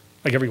sentient.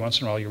 Like every once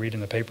in a while you read in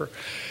the paper,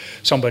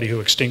 somebody who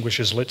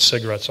extinguishes lit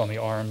cigarettes on the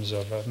arms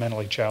of a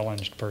mentally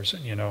challenged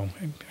person, you know.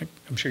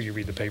 I'm sure you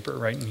read the paper,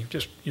 right? And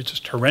it's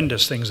just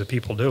horrendous things that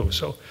people do.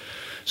 So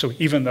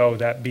even though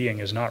that being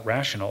is not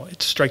rational,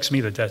 it strikes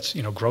me that that's,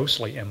 you know,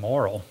 grossly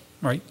immoral,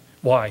 right?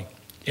 Why?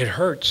 It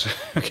hurts,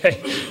 okay?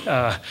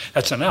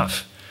 That's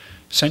enough.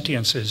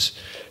 Sentience is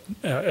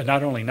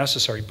not only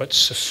necessary, but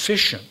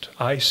sufficient,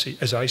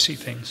 as I see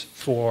things,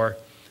 for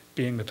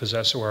being the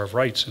possessor of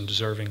rights and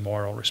deserving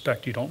moral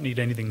respect. You don't need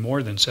anything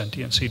more than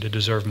sentiency to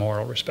deserve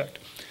moral respect.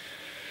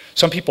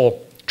 Some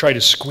people try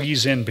to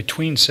squeeze in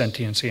between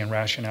sentiency and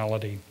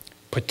rationality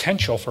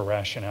potential for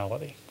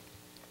rationality.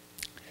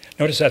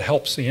 Notice that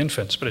helps the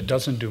infants, but it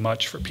doesn't do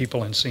much for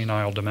people in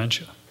senile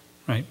dementia,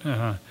 right?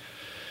 I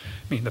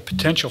mean, the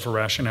potential for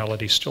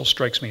rationality still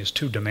strikes me as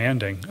too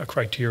demanding a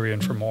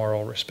criterion for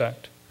moral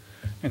respect.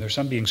 And there's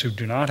some beings who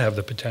do not have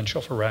the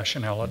potential for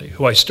rationality,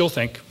 who I still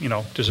think,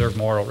 deserve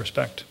moral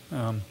respect.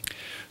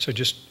 So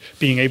just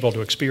being able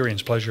to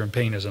experience pleasure and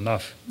pain is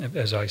enough,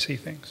 as I see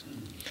things.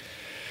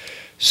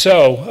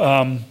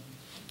 So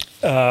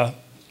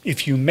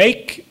if you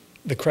make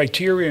the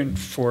criterion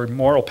for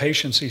moral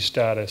patiency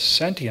status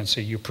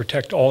sentiency, you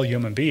protect all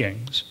human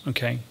beings,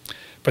 okay?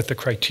 But the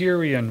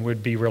criterion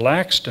would be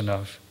relaxed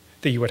enough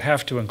that you would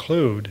have to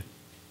include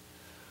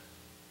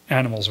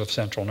animals with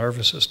central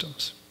nervous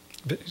systems.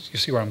 You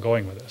see where I'm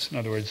going with this? In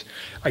other words,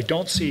 I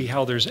don't see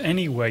how there's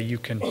any way you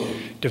can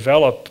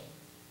develop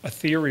a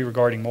theory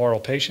regarding moral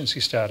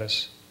patiency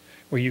status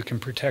where you can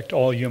protect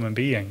all human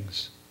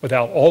beings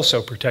without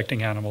also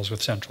protecting animals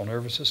with central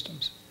nervous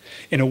systems.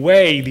 In a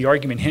way, the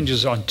argument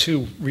hinges on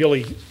two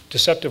really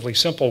deceptively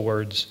simple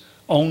words,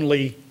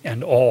 only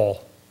and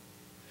all.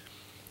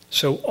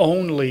 So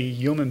only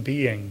human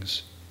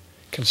beings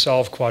can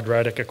solve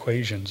quadratic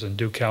equations and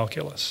do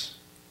calculus,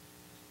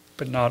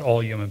 but not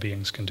all human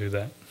beings can do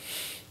that.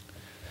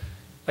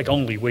 Like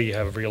only we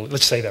have really,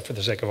 let's say that for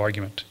the sake of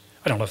argument.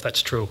 I don't know if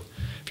that's true.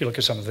 If you look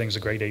at some of the things the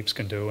great apes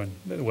can do and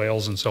the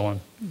whales and so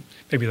on,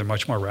 maybe they're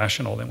much more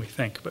rational than we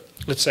think. But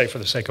let's say for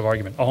the sake of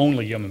argument,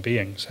 only human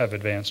beings have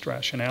advanced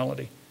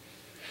rationality,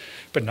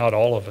 but not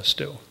all of us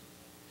do.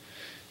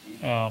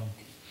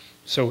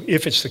 So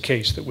if it's the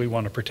case that we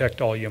want to protect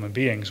all human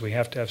beings, we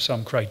have to have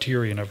some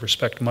criterion of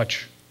respect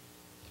much,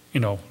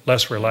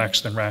 less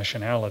relaxed than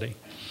rationality.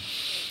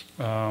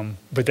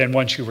 But then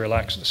once you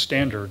relax the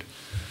standard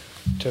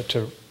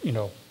to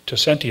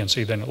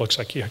sentiency, then it looks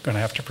like you're going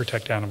to have to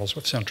protect animals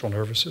with central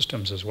nervous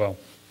systems as well.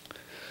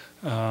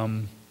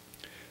 Again,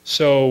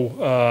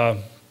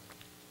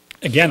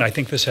 I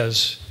think this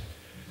has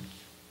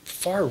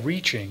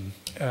far-reaching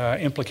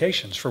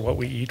implications for what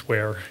we eat,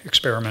 wear,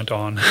 experiment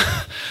on.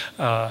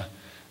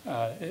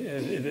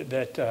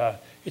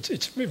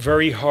 It's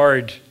very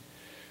hard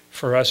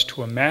for us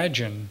to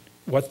imagine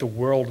what the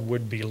world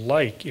would be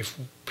like if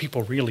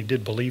people really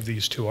did believe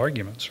these two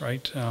arguments,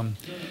 right?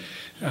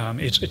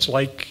 It's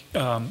like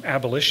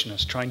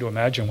abolitionists trying to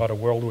imagine what a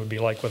world would be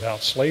like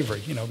without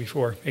slavery,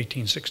 before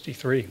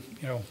 1863,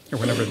 or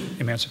whenever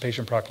the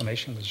Emancipation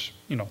Proclamation was,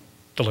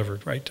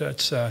 delivered, right?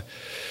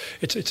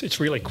 It's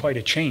really quite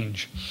a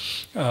change.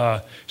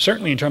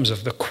 Certainly in terms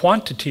of the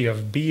quantity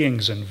of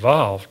beings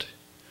involved,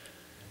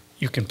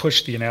 you can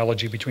push the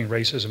analogy between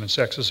racism and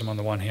sexism on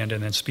the one hand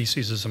and then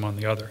speciesism on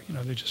the other.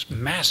 They're just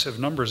massive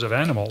numbers of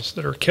animals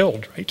that are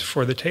killed, right,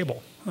 for the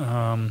table.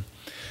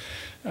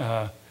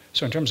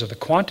 So in terms of the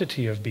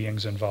quantity of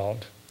beings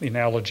involved, the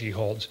analogy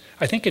holds.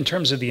 I think in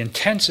terms of the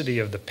intensity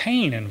of the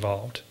pain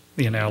involved,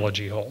 the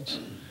analogy holds.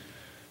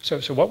 So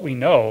what we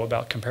know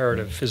about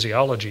comparative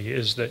physiology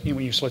is that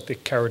when you slit the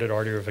carotid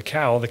artery of a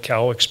cow, the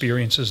cow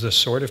experiences the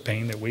sort of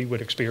pain that we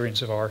would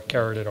experience if our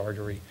carotid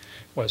artery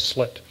was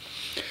slit.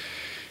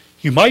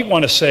 You might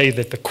want to say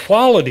that the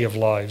quality of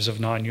lives of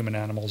non-human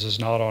animals is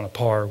not on a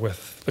par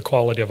with the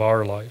quality of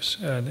our lives.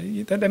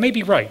 That may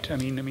be right. I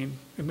mean,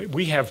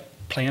 we have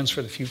plans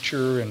for the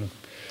future, and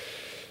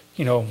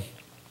we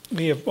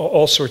have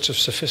all sorts of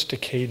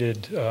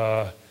sophisticated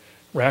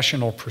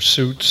rational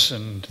pursuits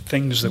and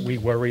things that we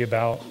worry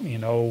about,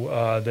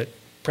 that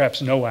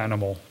perhaps no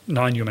animal,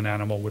 non-human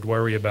animal, would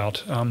worry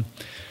about.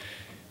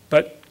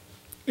 But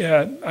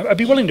I'd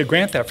be willing to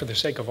grant that for the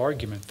sake of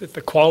argument, that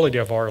the quality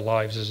of our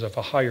lives is of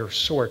a higher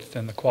sort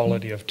than the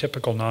quality of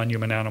typical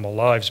non-human animal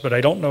lives, but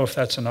I don't know if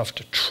that's enough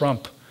to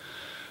trump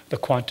the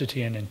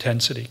quantity and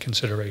intensity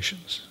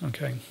considerations,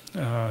 okay?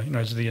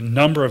 It's the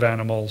number of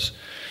animals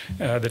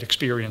that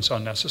experience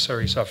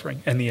unnecessary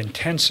suffering and the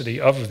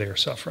intensity of their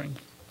suffering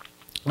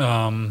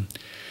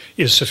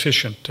is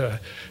sufficient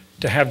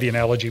to have the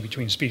analogy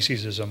between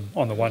speciesism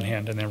on the one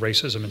hand and then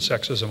racism and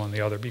sexism on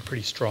the other be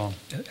pretty strong,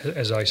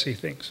 as I see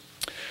things.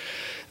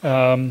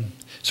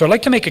 So I'd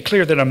like to make it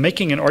clear that I'm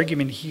making an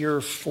argument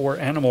here for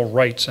animal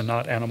rights and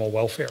not animal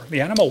welfare. The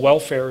animal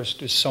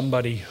welfarist is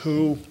somebody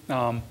who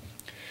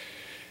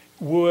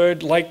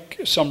would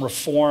like some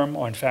reform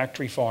on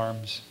factory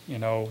farms,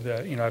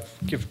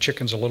 give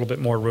chickens a little bit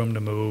more room to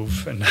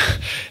move and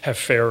have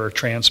fairer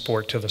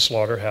transport to the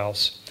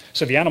slaughterhouse.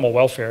 So the animal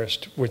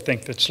welfarist would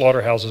think that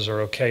slaughterhouses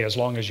are okay as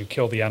long as you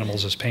kill the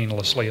animals as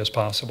painlessly as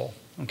possible,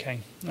 okay?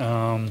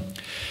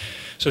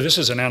 So this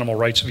is an animal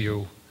rights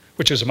view,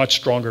 which is a much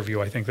stronger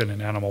view, I think, than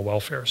an animal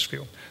welfarist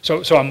view.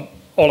 So I'm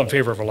all in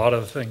favor of a lot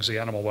of the things the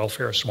animal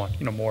welfarists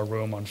want, more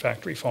room on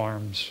factory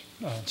farms,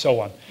 and so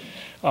on.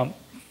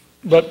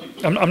 But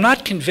I'm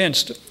not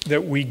convinced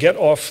that we get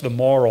off the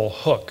moral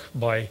hook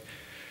by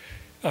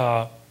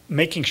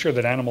making sure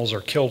that animals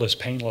are killed as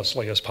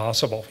painlessly as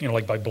possible,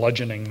 like by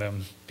bludgeoning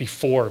them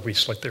before we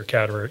slit their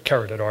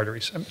carotid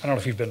arteries. I don't know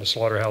if you've been to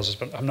slaughterhouses,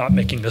 but I'm not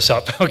making this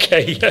up,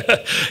 okay?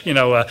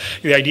 The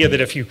idea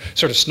that if you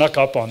sort of snuck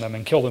up on them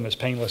and kill them as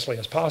painlessly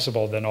as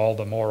possible, then all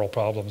the moral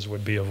problems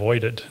would be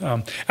avoided.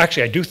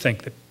 Actually, I do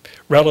think that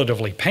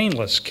relatively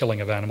painless killing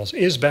of animals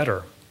is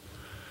better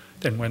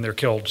than when they're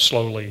killed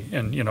slowly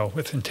and,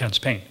 with intense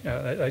pain.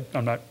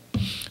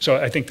 So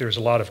I think there's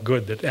a lot of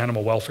good that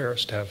animal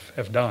welfarists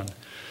have done.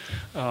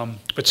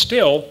 But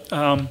still,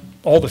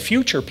 all the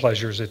future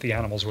pleasures that the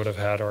animals would have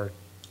had are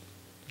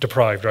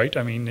deprived, right?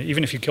 I mean,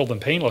 even if you killed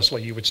them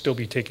painlessly, you would still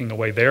be taking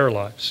away their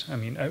lives. I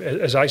mean,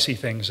 as I see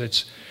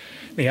things,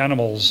 the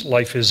animal's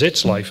life is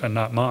its life and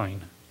not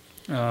mine.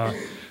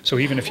 So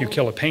even if you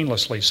kill it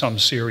painlessly, some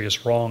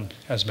serious wrong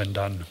has been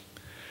done.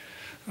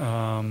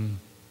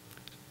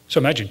 So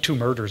imagine 2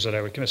 murders that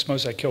I would commit.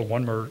 Suppose I killed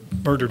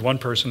murdered one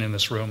person in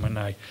this room, and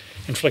I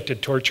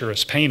inflicted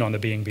torturous pain on the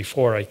being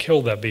before I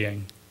killed that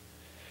being.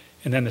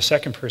 And then the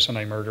second person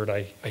I murdered,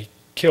 I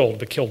killed,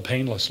 but killed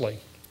painlessly.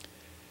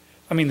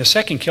 I mean, the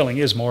second killing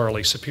is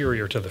morally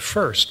superior to the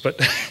first, but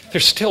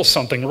there's still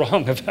something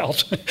wrong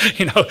about,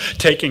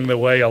 taking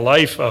away a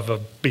life of a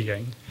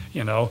being,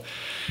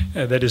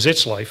 that is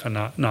its life and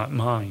not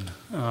mine.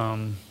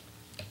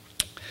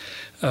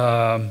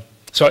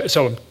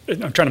 So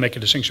I'm trying to make a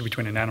distinction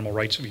between an animal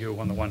rights view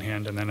on the one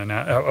hand and then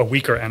a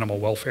weaker animal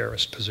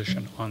welfarist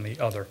position on the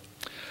other.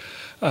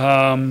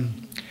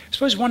 I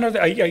suppose one other,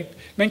 I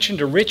mentioned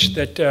to Rich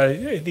that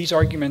these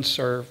arguments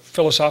are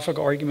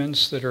philosophical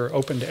arguments that are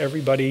open to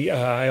everybody.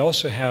 I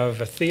also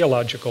have a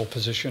theological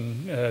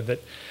position that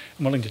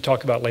I'm willing to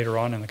talk about later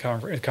on in the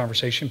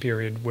conversation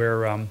period,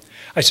 where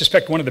I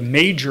suspect one of the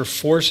major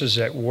forces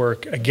at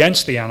work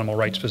against the animal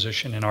rights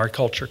position in our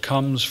culture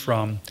comes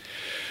from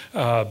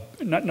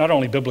not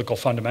only biblical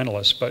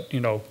fundamentalists, but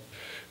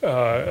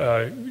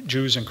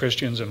Jews and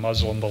Christians and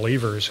Muslim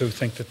believers who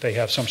think that they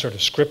have some sort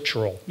of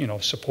scriptural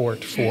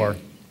support for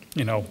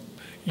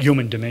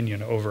human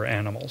dominion over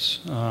animals.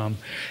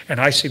 And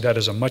I see that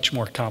as a much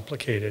more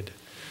complicated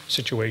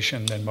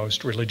situation than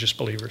most religious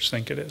believers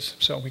think it is.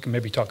 So we can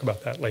maybe talk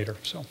about that later.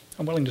 So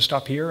I'm willing to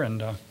stop here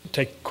and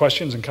take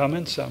questions and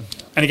comments. And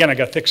again, I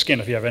got thick skin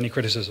if you have any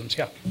criticisms.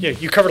 Yeah,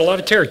 you covered a lot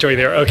of territory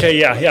there. Okay,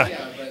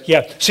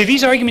 yeah. See,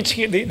 these arguments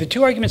here, the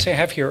 2 arguments I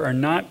have here are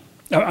not,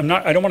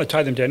 I don't want to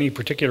tie them to any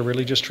particular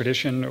religious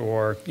tradition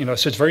or, so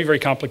it's very, very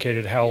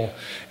complicated how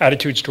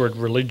attitudes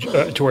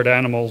toward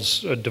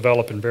animals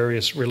develop in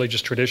various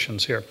religious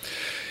traditions here.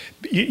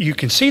 You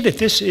can see that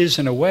this is,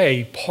 in a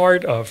way,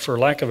 part of, for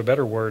lack of a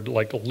better word,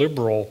 like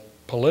liberal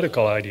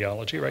political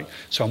ideology, right?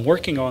 So I'm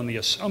working on the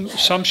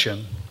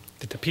assumption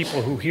that the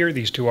people who hear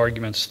these 2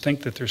 arguments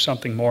think that there's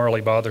something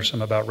morally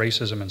bothersome about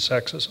racism and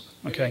sexism,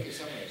 okay?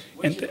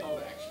 What's your call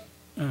to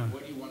action?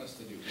 What do you want us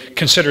to do?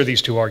 Consider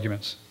these 2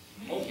 arguments.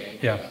 Okay.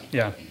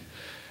 Yeah.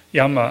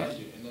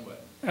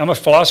 I'm a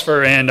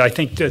philosopher, and I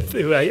think that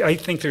I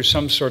think there's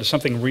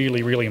something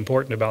really, really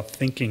important about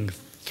thinking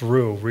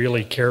through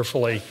really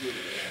carefully.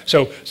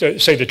 So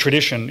say the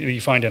tradition you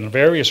find in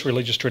various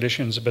religious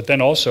traditions, but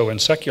then also in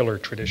secular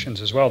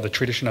traditions as well, the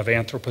tradition of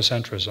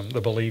anthropocentrism,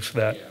 the belief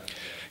that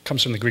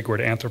comes from the Greek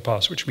word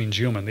anthropos, which means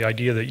human, the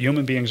idea that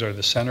human beings are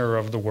the center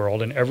of the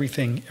world and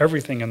everything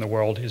in the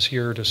world is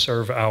here to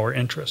serve our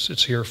interests.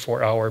 It's here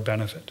for our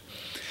benefit.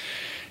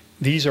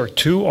 These are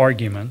 2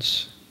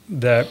 arguments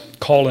that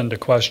call into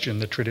question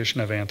the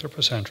tradition of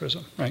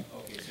anthropocentrism, right?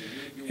 Okay, so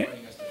you're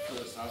wanting us to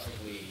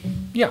philosophically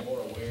Yeah. be more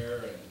aware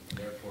and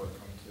therefore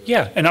come to...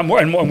 Yeah, and I'm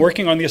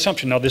working on the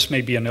assumption. Now, this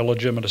may be an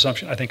illegitimate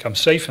assumption. I think I'm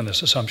safe in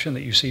this assumption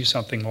that you see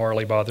something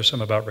morally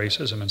bothersome about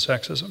racism and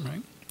sexism,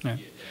 right? Yeah.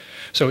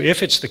 So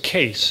if it's the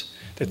case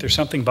that there's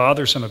something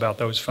bothersome about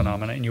those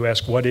phenomena, and you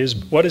ask what is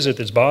it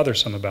that's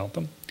bothersome about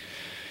them,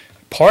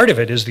 part of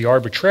it is the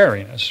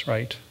arbitrariness,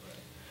 right,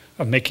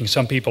 of making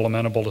some people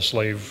amenable to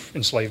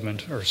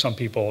enslavement, or some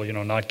people,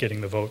 not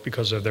getting the vote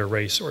because of their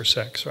race or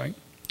sex, right?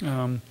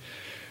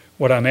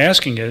 What I'm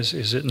asking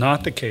is it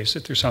not the case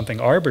that there's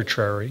something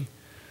arbitrary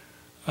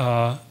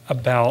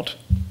about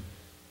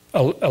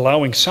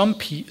allowing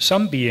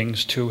some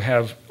beings to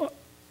have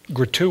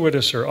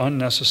gratuitous or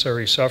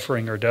unnecessary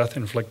suffering or death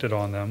inflicted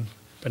on them,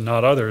 but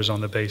not others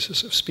on the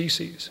basis of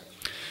species?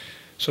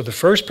 So the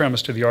first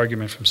premise to the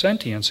argument from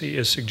sentiency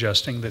is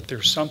suggesting that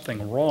there's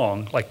something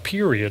wrong, like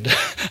period,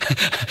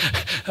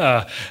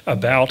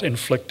 about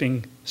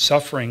inflicting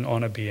suffering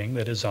on a being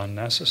that is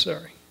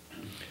unnecessary.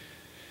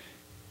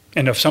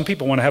 And if some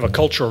people want to have a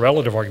cultural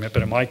relative argument,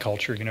 but in my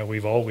culture,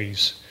 we've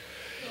always...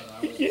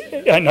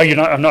 I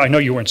know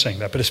you weren't saying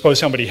that, but suppose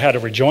somebody had a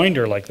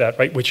rejoinder like that,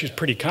 right, which is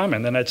pretty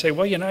common, then I'd say,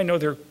 well, I know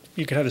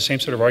you can have the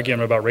same sort of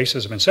argument about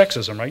racism and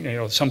sexism,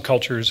 right? Some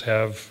cultures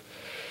have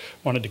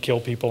wanted to kill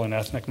people in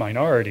ethnic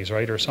minorities,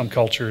 right? Or some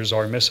cultures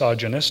are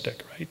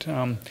misogynistic, right?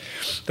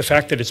 The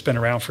fact that it's been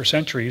around for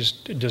centuries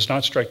does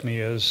not strike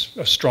me as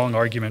a strong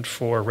argument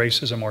for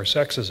racism or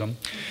sexism.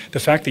 The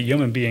fact that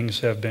human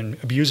beings have been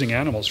abusing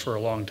animals for a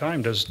long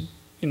time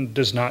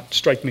does not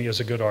strike me as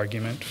a good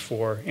argument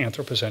for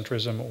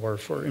anthropocentrism or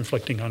for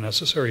inflicting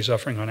unnecessary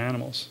suffering on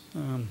animals.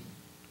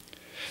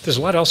 There's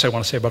a lot else I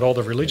want to say about all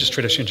the religious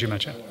traditions you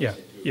mentioned. Yeah.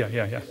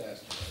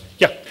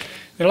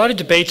 There are a lot of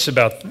debates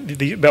about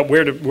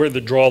where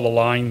to draw the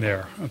line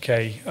there.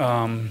 Okay.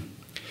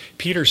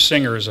 Peter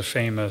Singer is a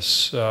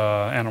famous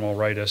animal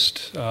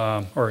rightist,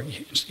 or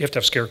you have to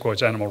have scare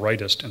quotes, animal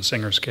rightist in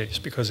Singer's case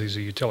because he's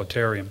a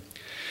utilitarian.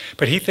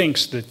 But he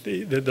thinks that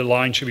the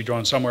line should be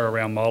drawn somewhere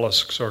around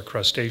mollusks or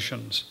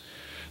crustaceans.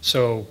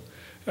 So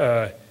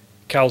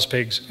cows,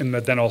 pigs, and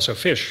then also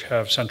fish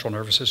have central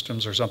nervous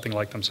systems or something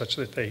like them such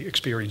that they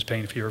experience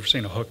pain if you've ever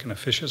seen a hook in a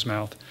fish's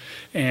mouth.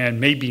 And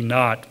maybe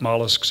not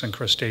mollusks and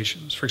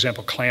crustaceans. For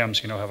example, clams,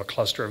 have a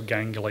cluster of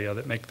ganglia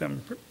that make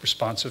them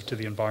responsive to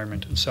the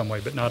environment in some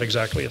way, but not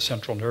exactly a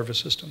central nervous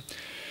system.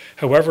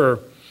 However,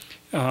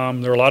 there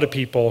are a lot of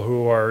people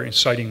who are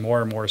citing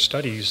more and more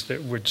studies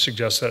that would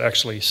suggest that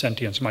actually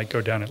sentience might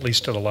go down at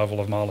least to the level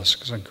of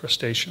mollusks and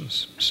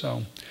crustaceans.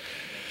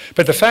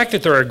 But the fact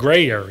that there are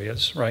gray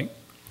areas, right,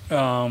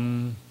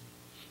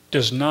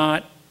 does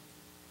not,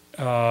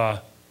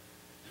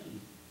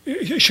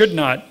 should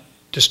not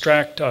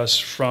distract us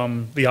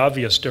from the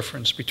obvious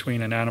difference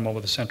between an animal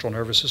with a central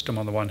nervous system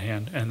on the one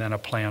hand and then a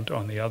plant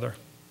on the other.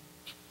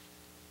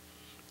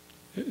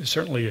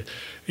 Certainly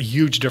a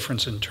huge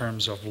difference in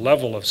terms of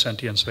level of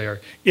sentience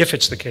there, if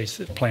it's the case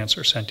that plants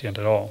are sentient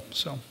at all.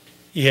 So,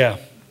 yeah.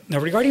 Now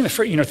regarding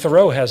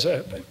Thoreau has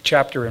a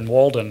chapter in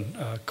Walden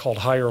called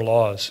Higher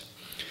Laws,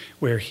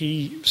 where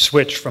he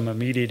switched from a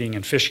meat-eating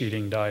and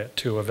fish-eating diet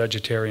to a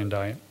vegetarian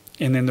diet.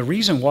 And then the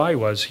reason why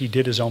was he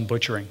did his own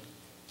butchering.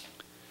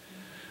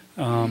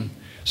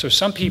 So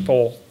some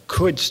people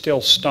could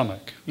still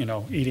stomach,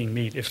 eating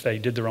meat if they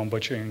did their own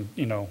butchering,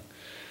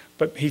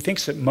 But he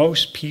thinks that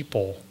most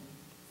people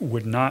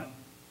would not,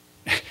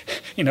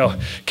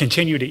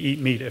 continue to eat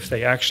meat if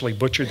they actually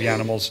butchered the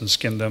animals and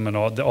skinned them and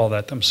all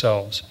that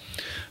themselves.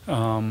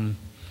 So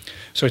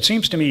it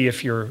seems to me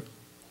if you're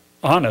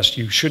honest,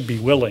 you should be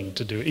willing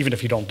to do, even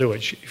if you don't do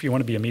it, if you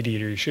want to be a meat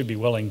eater, you should be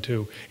willing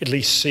to at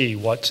least see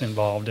what's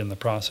involved in the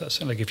process.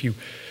 And like if you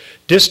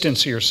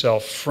distance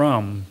yourself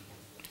from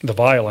the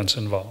violence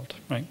involved,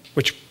 right,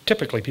 which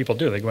typically people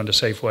do. They go into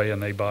Safeway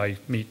and they buy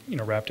meat,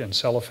 wrapped in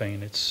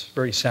cellophane. It's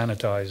very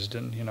sanitized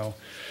and,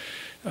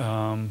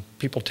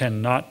 people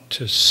tend not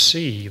to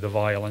see the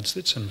violence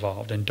that's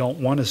involved and don't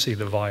want to see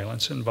the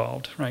violence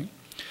involved, right?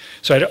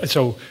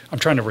 So I'm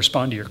trying to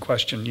respond to your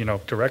question,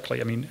 directly.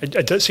 I mean,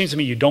 it seems to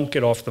me you don't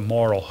get off the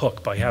moral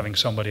hook by having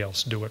somebody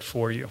else do it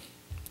for you.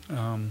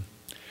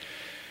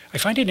 I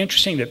find it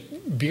interesting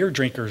that beer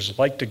drinkers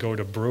like to go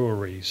to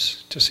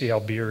breweries to see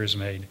how beer is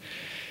made.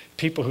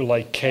 People who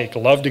like cake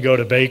love to go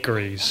to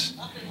bakeries.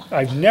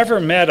 I've never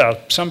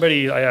met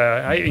somebody,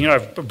 I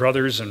have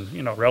brothers and,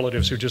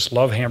 relatives who just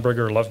love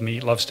hamburger, love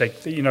meat, love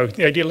steak.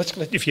 The idea,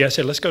 if you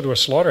said, let's go to a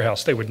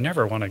slaughterhouse, they would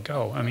never want to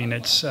go. I mean,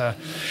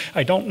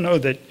 I don't know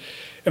that,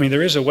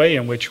 there is a way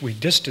in which we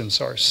distance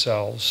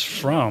ourselves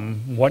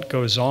from what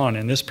goes on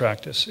in this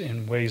practice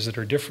in ways that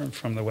are different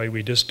from the way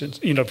we distance,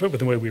 with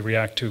the way we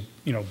react to,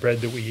 bread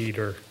that we eat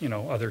or,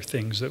 other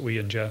things that we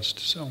ingest,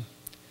 so.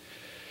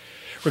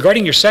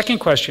 Regarding your second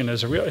question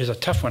is a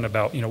tough one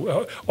about,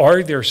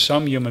 are there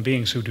some human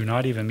beings who do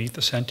not even meet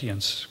the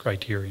sentience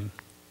criterion,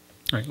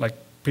 right? Like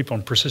people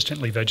in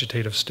persistently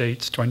vegetative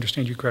states, do I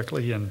understand you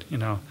correctly? And,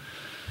 and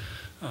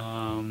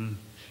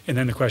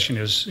then the question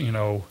is,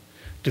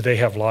 do they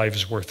have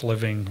lives worth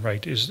living,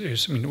 right?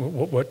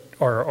 What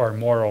are our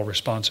moral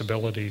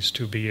responsibilities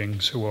to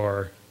beings who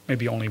are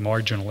maybe only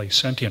marginally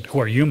sentient, who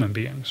are human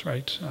beings,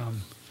 right?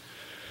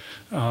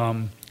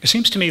 It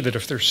seems to me that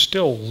if they're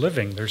still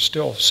living, there's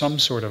still some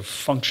sort of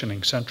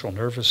functioning central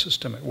nervous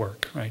system at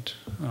work, right?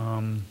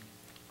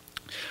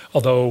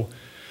 Although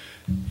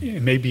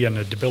it may be in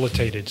a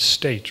debilitated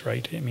state,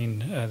 right? Some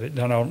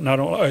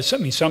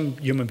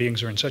human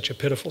beings are in such a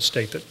pitiful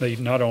state that they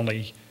not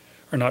only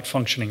are not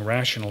functioning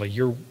rationally,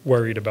 you're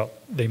worried about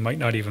they might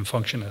not even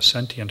function as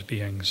sentient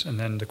beings, and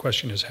then the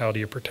question is, how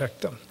do you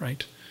protect them,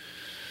 right?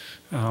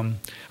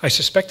 I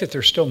suspect that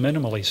they're still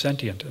minimally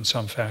sentient in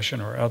some fashion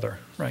or other,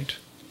 right?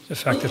 The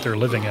fact that they're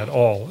living at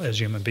all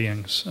as human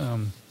beings.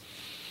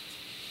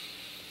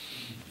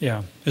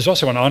 Yeah, there's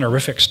also an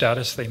honorific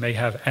status they may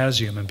have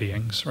as human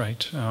beings,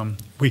 right?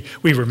 We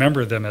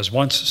remember them as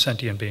once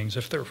sentient beings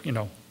if they're,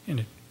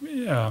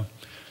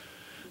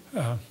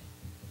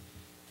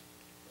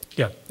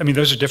 yeah,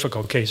 those are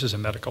difficult cases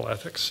in medical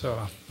ethics.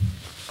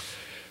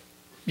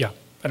 Yeah,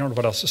 I don't know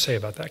what else to say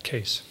about that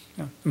case.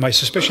 Yeah. My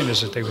suspicion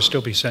is that they would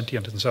still be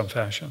sentient in some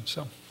fashion,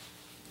 so.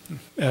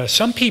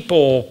 Some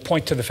people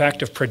point to the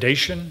fact of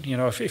predation.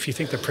 If you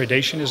think that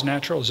predation is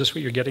natural, is this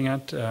what you're getting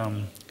at?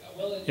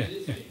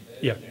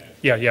 Yeah.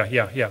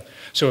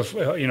 So if,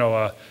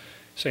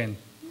 say in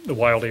the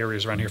wild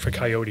areas around here, if a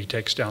coyote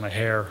takes down a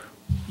hare,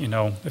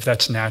 if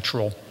that's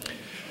natural,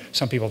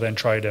 some people then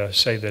try to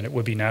say that it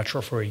would be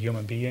natural for a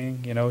human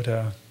being,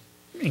 to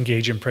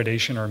engage in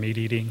predation or meat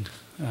eating.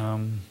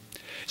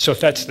 So if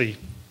that's the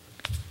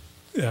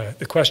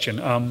question,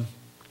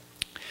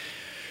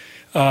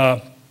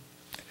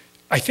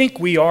 I think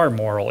we are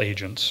moral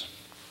agents,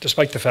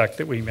 despite the fact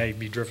that we may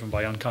be driven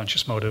by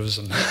unconscious motives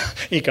and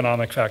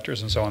economic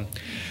factors and so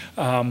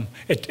on.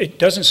 It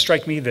doesn't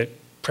strike me that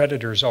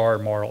predators are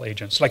moral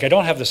agents. Like, I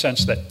don't have the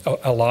sense that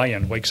a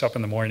lion wakes up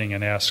in the morning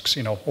and asks,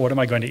 you know, what am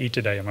I going to eat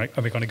today? Am I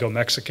going to go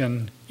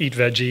Mexican, eat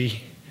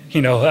veggie?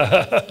 You know,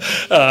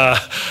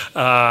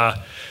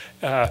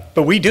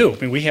 but we do. I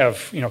mean, we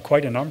have, you know,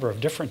 quite a number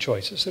of different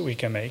choices that we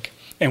can make.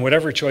 And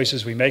whatever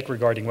choices we make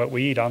regarding what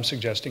we eat, I'm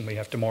suggesting we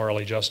have to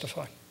morally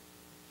justify.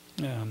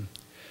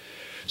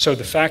 So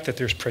the fact that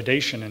there's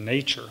predation in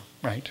nature,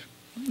 right,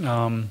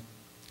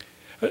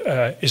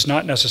 is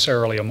not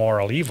necessarily a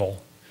moral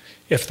evil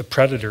if the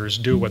predators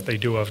do what they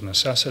do of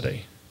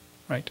necessity,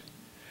 right?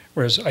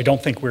 Whereas I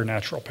don't think we're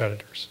natural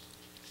predators.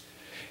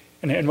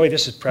 And in a way,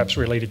 this is perhaps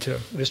related to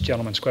this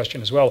gentleman's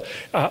question as well.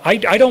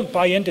 I don't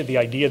buy into the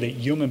idea that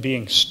human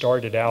beings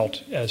started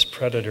out as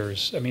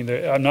predators. I mean,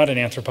 I'm not an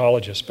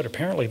anthropologist, but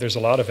apparently there's a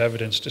lot of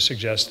evidence to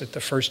suggest that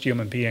the first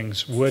human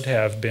beings would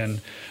have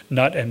been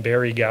nut and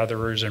berry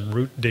gatherers and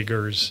root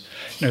diggers.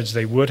 In other words,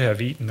 they would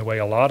have eaten the way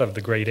a lot of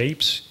the great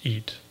apes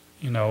eat.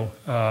 You know,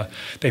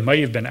 they might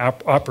have been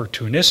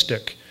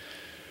opportunistic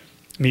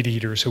meat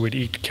eaters who would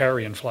eat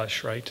carrion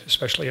flesh, right?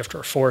 Especially after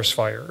a forest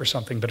fire or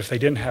something. But if they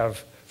didn't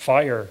have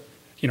fire,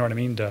 you know what I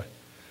mean?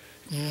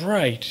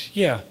 Right,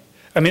 yeah.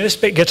 I mean, this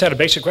gets at a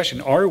basic question.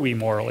 Are we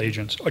moral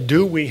agents? Or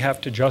do we have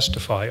to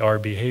justify our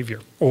behavior?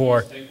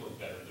 Or,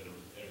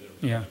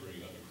 yeah.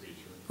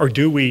 Or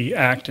do we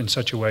act in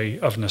such a way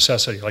of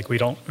necessity? Like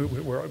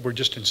we're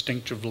just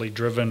instinctively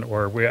driven,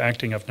 or we're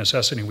acting of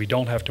necessity. We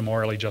don't have to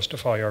morally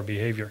justify our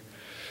behavior.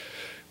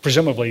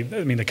 Presumably,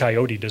 I mean, the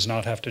coyote does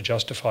not have to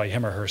justify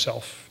him or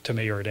herself to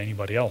me or to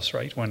anybody else,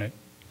 right? When it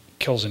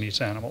kills and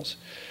eats animals.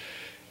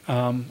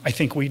 I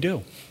think we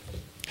do.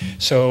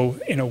 So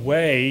in a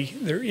way,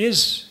 there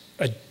is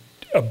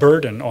a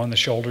burden on the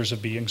shoulders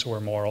of beings who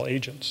are moral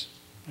agents.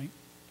 Right?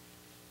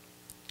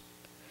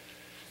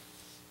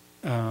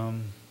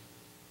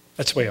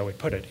 That's the way I would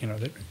put it. You know,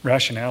 that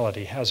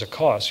rationality has a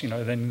cost. You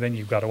know, then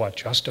you've got to what?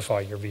 Justify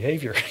your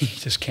behavior. You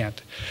just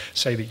can't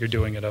say that you're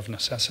doing it of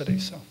necessity.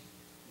 So,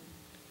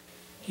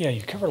 yeah,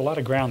 you covered a lot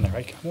of ground there.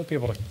 I won't be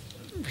able to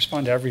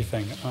respond to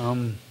everything.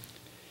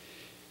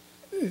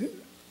 The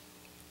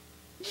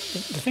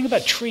thing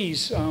about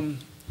trees, I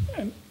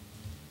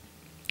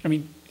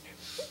mean,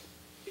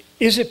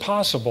 is it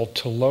possible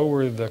to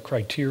lower the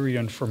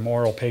criterion for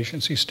moral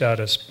patiency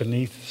status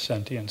beneath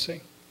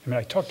sentiency? I mean,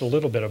 I talked a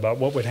little bit about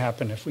what would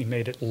happen if we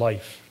made it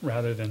life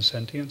rather than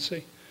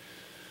sentiency.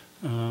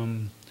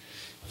 And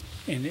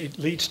it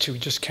leads to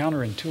just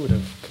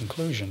counterintuitive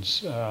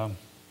conclusions,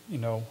 you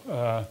know.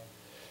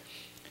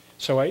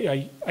 So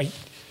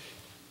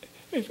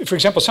for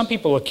example, some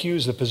people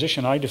accuse the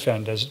position I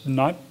defend as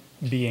not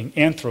being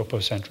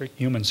anthropocentric,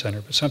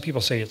 human-centered, but some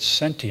people say it's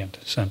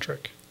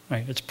sentient-centric,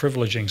 right? It's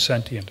privileging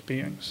sentient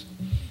beings,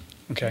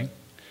 okay?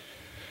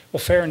 Well,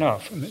 fair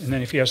enough. And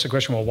then if you ask the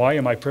question, well, why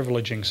am I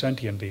privileging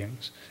sentient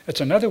beings? It's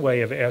another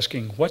way of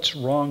asking, what's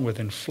wrong with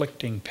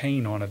inflicting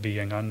pain on a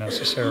being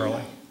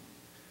unnecessarily?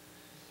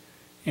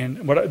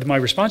 And my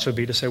response would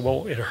be to say,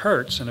 well, it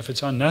hurts, and if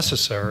it's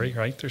unnecessary,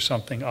 right, there's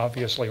something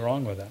obviously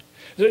wrong with that.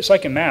 It's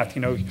like in math,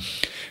 you know,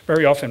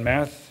 very often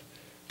math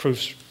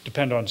proofs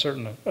depend on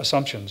certain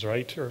assumptions,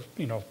 right, or,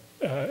 you know,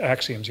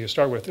 axioms you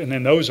start with, and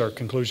then those are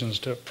conclusions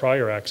to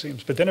prior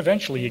axioms. But then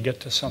eventually you get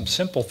to some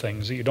simple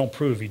things that you don't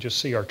prove, you just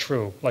see are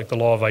true, like the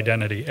law of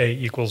identity, A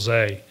equals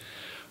A.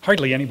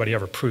 Hardly anybody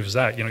ever proves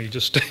that, you know, you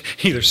just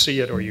either see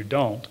it or you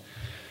don't.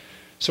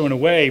 So in a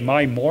way,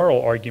 my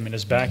moral argument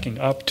is backing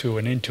up to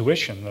an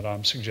intuition that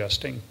I'm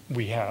suggesting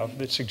we have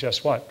that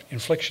suggests what?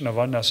 Infliction of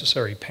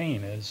unnecessary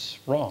pain is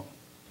wrong,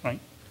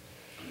 right?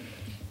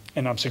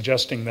 And I'm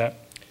suggesting that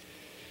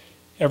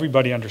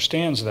everybody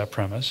understands that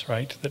premise,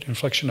 right? That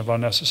infliction of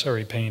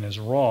unnecessary pain is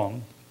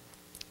wrong.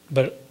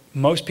 But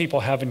most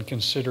people haven't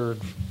considered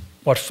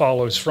what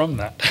follows from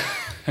that,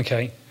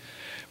 okay?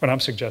 What I'm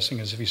suggesting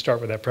is if you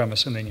start with that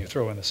premise and then you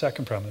throw in the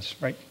second premise,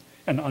 right?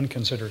 An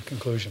unconsidered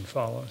conclusion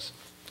follows.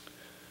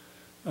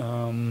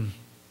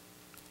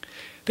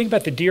 Think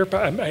about the deer.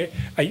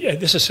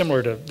 This is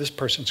similar to this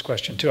person's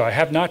question too. I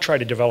have not tried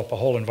to develop a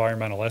whole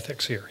environmental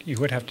ethics here. You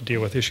would have to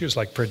deal with issues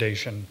like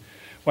predation.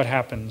 What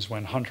happens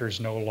when hunters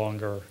no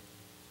longer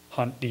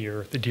hunt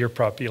deer? The deer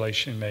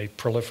population may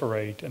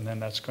proliferate, and then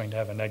that's going to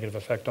have a negative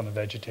effect on the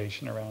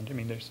vegetation around. I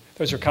mean,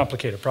 those are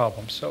complicated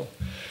problems, so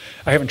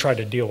I haven't tried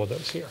to deal with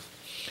those here.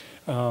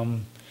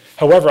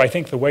 However, I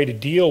think the way to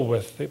deal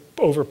with the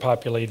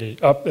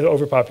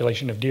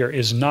overpopulation of deer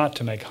is not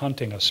to make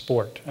hunting a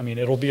sport. I mean,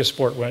 it'll be a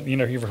sport when, you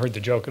know, you've heard the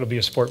joke, it'll be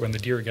a sport when the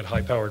deer get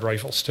high-powered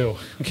rifles too,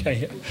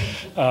 okay?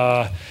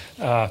 I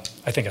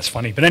think that's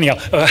funny, but anyhow.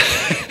 The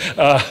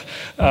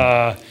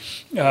Second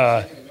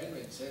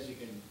Amendment says you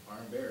can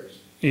arm bears.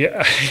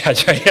 Yeah,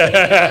 that's right.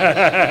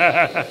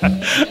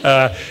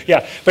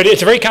 Yeah, but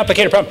it's a very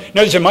complicated problem.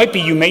 No, there might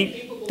be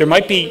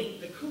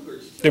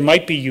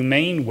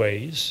humane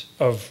ways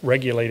of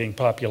regulating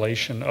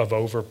population of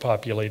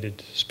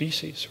overpopulated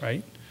species,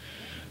 right?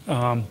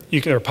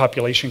 There are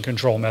population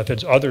control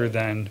methods other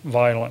than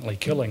violently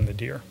killing the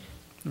deer,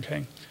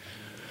 okay?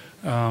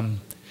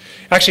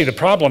 Actually, the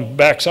problem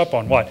backs up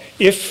on what?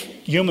 If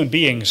human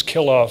beings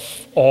kill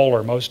off all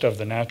or most of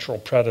the natural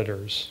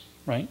predators,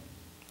 right,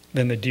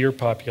 then the deer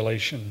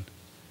population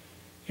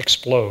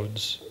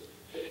explodes.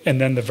 And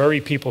then the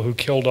very people who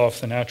killed off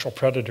the natural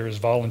predators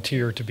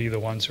volunteer to be the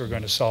ones who are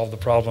going to solve the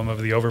problem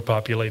of the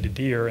overpopulated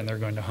deer, and they're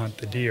going to hunt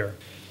the deer.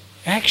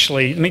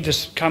 Actually, let me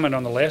just comment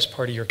on the last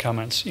part of your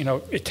comments. You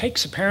know, it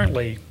takes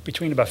apparently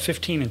between about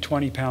 15 and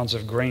 20 pounds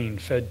of grain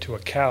fed to a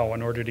cow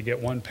in order to get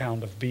 1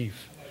 pound of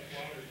beef.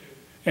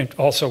 And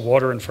also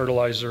water and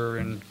fertilizer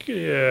and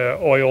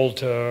oil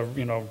to,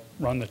 you know,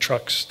 run the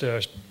trucks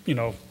to, you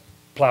know,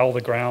 plow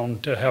the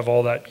ground, to have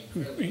all that.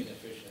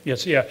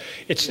 Yes, yeah.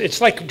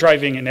 It's like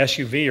driving an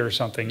SUV or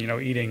something, you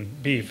know, eating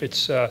beef.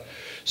 It's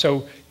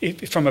so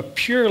from a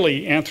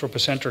purely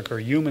anthropocentric or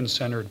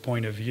human-centered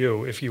point of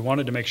view, if you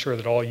wanted to make sure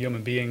that all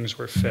human beings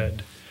were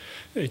fed,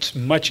 it's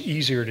much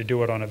easier to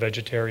do it on a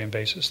vegetarian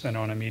basis than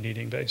on a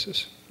meat-eating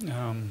basis.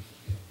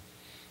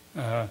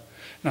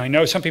 Now, I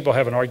know some people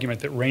have an argument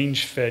that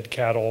range-fed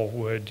cattle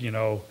would, you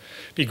know,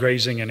 be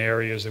grazing in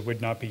areas that would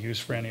not be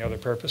used for any other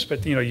purpose.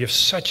 But, you know, you have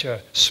such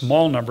a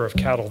small number of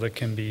cattle that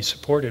can be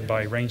supported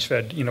by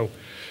range-fed, you know,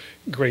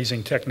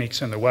 grazing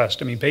techniques in the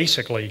West. I mean,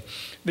 basically,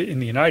 in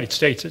the United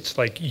States, it's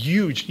like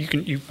huge. If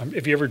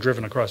you've ever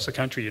driven across the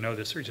country, you know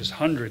this. There's just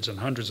hundreds and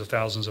hundreds of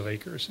thousands of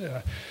acres.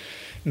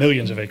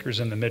 Millions of acres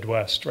in the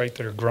Midwest, right,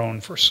 that are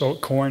grown for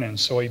corn and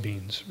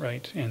soybeans,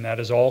 right? And that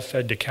is all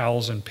fed to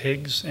cows and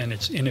pigs, and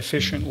it's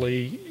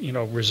inefficiently, you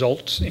know,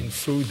 results in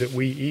food that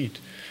we eat.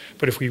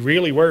 But if we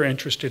really were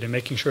interested in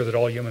making sure that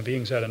all human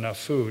beings had enough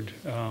food,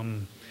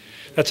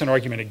 that's an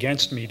argument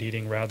against meat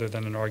eating rather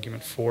than an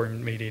argument for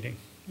meat eating.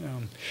 Now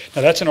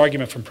that's an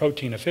argument from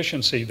protein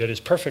efficiency that is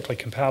perfectly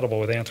compatible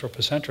with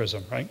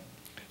anthropocentrism, right?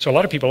 So a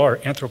lot of people are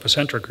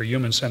anthropocentric or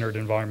human-centered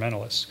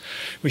environmentalists.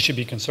 We should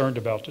be concerned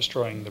about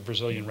destroying the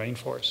Brazilian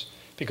rainforest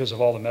because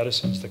of all the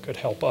medicines that could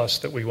help us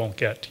that we won't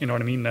get. You know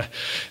what I mean?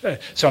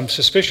 So I'm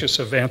suspicious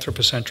of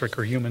anthropocentric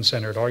or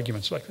human-centered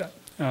arguments like that.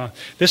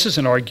 This is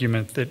an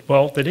argument that,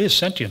 well, that is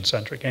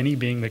sentient-centric. Any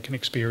being that can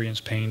experience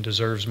pain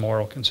deserves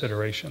moral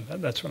consideration.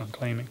 That's what I'm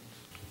claiming.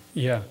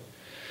 Yeah.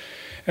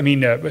 I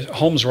mean,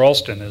 Holmes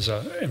Ralston is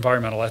an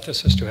environmental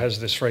ethicist who has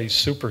this phrase,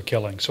 super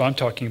killing. So I'm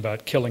talking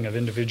about killing of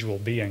individual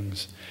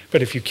beings.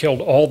 But if you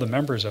killed all the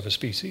members of a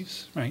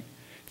species, right,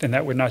 then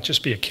that would not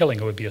just be a killing,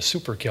 it would be a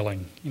super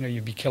killing. You know,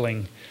 you'd be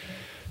killing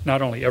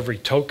not only every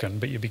token,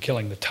 but you'd be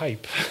killing the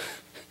type.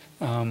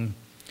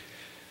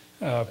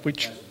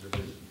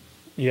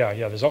 Yeah,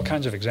 there's all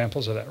kinds of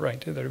examples of that,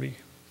 right? There'd be,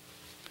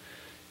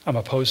 I'm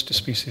opposed to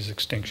species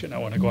extinction. I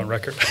want to go on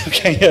record.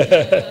 Okay,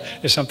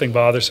 there's something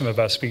bothersome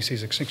about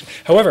species extinction.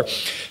 However,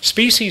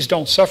 species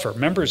don't suffer.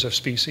 Members of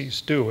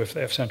species do if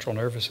they have central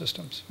nervous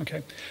systems.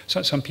 Okay,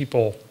 so some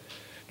people,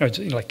 you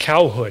know, like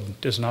cowhood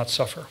does not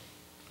suffer.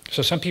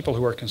 So some people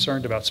who are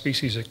concerned about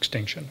species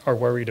extinction are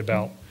worried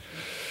about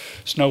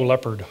snow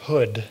leopard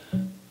hood,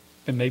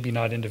 but maybe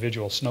not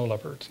individual snow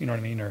leopards. You know what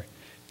I mean? Or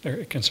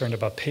they're concerned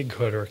about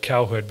pighood or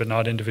cowhood, but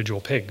not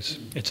individual pigs.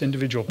 It's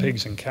individual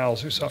pigs and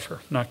cows who suffer,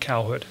 not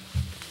cowhood.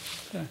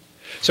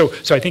 So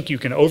I think you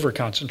can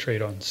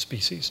over-concentrate on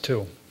species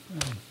too.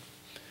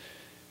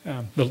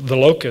 The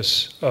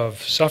locus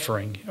of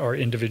suffering are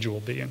individual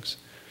beings.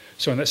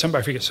 So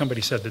I forget,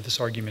 somebody said that this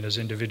argument is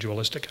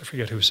individualistic. I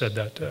forget who said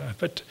that,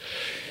 but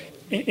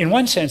in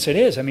one sense it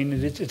is. I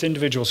mean, it's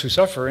individuals who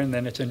suffer, and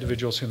then it's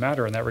individuals who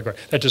matter in that regard.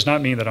 That does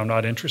not mean that I'm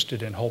not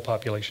interested in whole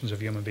populations of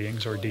human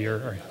beings or deer.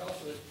 Or,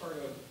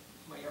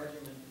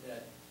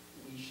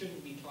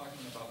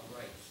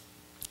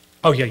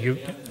 oh yeah,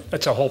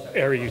 that's a whole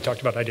area you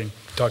talked about I didn't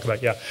talk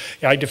about, yeah.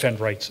 Yeah, I defend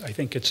rights. I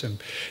think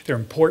they're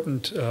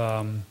important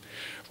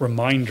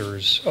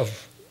reminders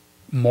of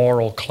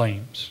moral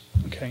claims,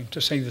 okay?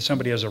 To say that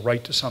somebody has a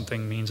right to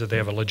something means that they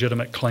have a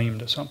legitimate claim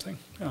to something.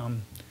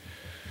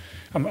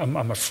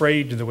 I'm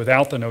afraid that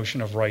without the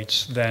notion of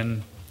rights,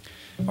 then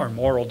our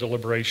moral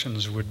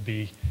deliberations would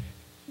be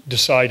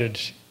decided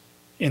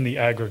in the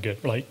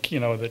aggregate, like, you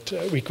know,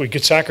 that we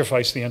could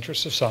sacrifice the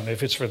interests of some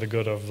if it's for the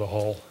good of the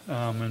whole.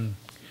 And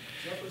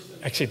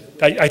actually,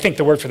 I think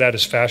the word for that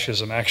is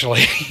fascism,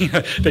 actually,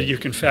 that you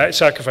can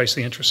sacrifice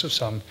the interests of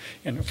some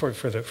for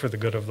the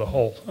good of the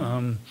whole.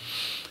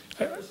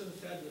 Jefferson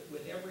said that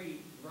with every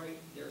right,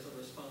 there's a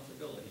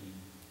responsibility.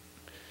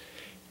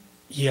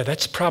 Yeah,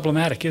 that's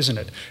problematic, isn't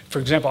it? For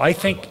example, I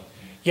think,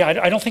 yeah,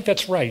 I don't think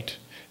that's right.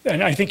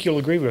 And I think you'll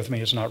agree with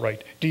me it's not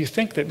right. Do you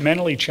think that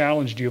mentally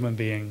challenged human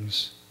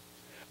beings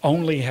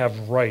only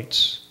have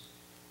rights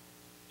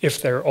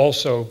if they're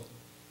also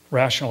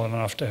rational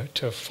enough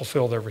to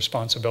fulfill their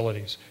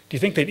responsibilities? Do you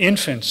think that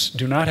infants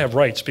do not have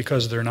rights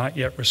because they're not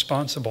yet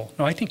responsible?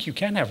 No, I think you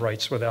can have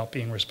rights without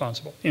being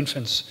responsible.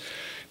 Infants,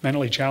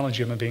 mentally challenged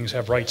human beings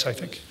have rights, I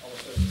think.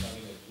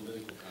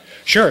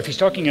 Sure, if he's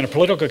talking in a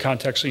political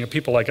context,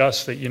 people like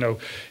us, that,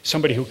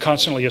 somebody who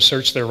constantly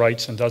asserts their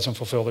rights and doesn't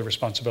fulfill their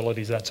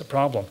responsibilities, that's a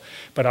problem.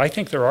 But I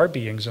think there are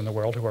beings in the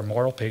world who are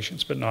moral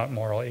patients, but not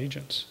moral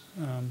agents.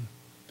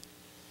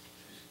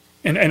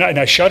 And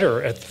I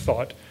shudder at the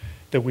thought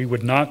that we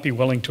would not be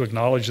willing to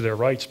acknowledge their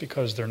rights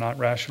because they're not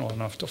rational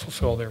enough to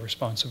fulfill their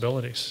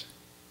responsibilities.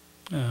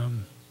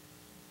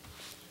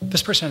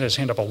 This person had his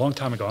hand up a long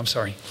time ago, I'm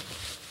sorry.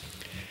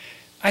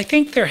 I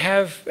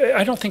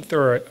don't think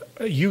there are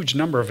a huge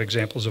number of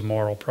examples of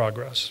moral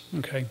progress,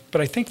 okay? But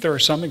I think there are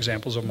some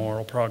examples of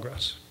moral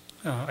progress.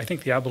 I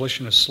think the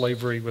abolition of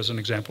slavery was an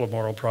example of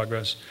moral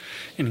progress,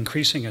 and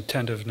increasing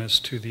attentiveness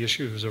to the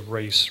issues of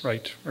race,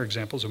 right, are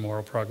examples of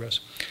moral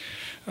progress.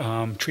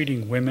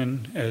 Treating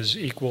women as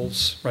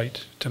equals,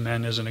 right, to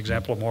men is an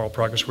example of moral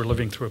progress. We're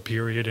living through a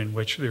period in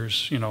which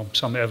there's,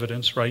 some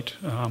evidence, right,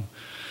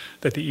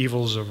 that the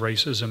evils of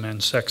racism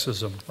and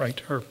sexism,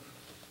 right, are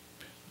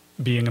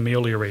being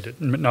ameliorated,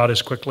 not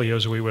as quickly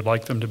as we would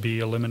like them to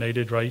be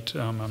eliminated, right?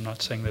 I'm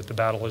not saying that the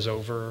battle is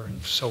over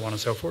and so on and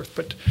so forth,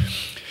 but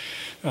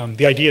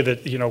the idea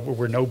that,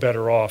 we're no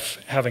better off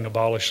having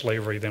abolished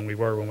slavery than we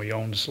were when we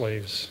owned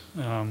slaves.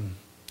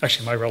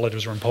 Actually, my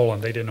relatives were in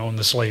Poland. They didn't own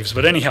the slaves.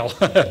 But anyhow,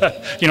 the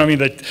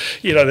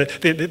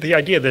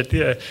idea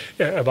that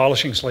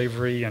abolishing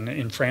slavery and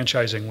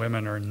enfranchising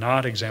women are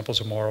not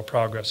examples of moral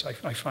progress,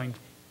 I find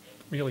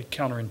really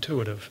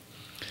counterintuitive.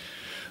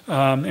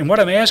 And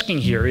what I'm asking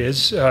here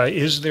is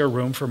there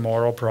room for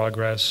moral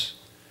progress,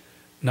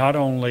 not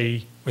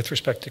only with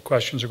respect to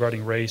questions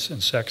regarding race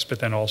and sex, but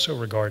then also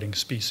regarding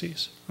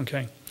species,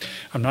 okay?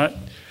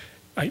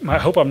 I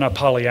hope I'm not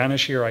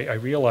Pollyannish here. I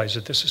realize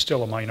that this is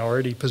still a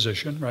minority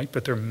position, right?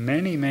 But there are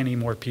many, many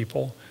more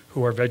people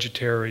who are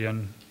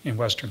vegetarian in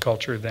Western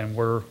culture than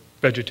were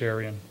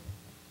vegetarian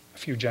a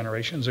few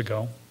generations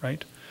ago,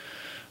 right?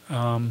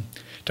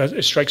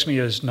 It strikes me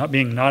as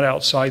not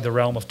outside the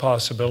realm of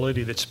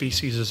possibility that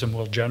speciesism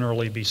will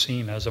generally be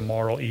seen as a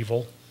moral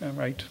evil,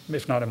 right?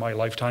 If not in my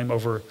lifetime,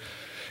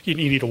 you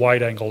need a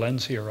wide-angle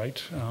lens here,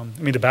 right?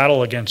 The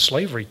battle against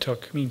slavery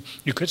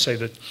you could say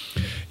that,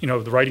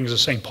 the writings of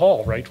St.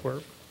 Paul, right,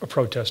 were a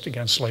protest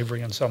against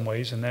slavery in some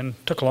ways, and then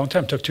took a long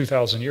time, took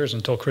 2,000 years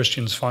until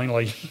Christians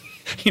finally,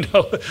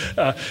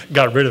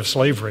 got rid of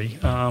slavery.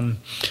 I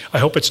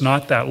hope it's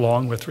not that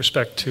long with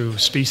respect to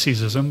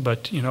speciesism,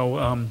 but,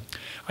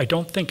 I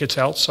don't think it's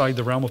outside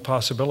the realm of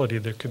possibility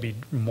there could be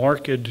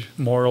marked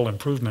moral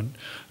improvement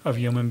of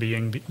human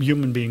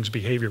beings'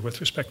 behavior with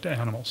respect to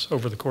animals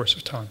over the course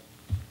of time.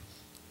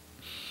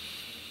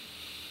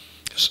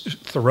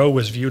 Thoreau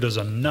was viewed as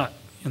a nut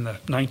in the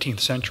 19th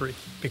century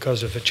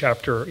because of the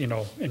chapter,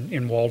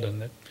 in Walden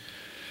that,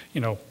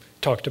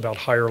 talked about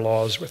higher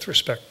laws with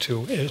respect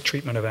to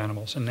treatment of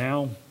animals. And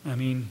now,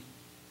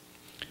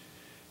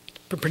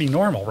 pretty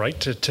normal, right,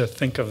 to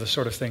think of the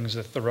sort of things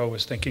that Thoreau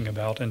was thinking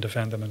about and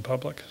defend them in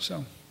public.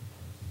 So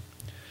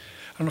I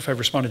don't know if I've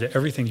responded to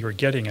everything you were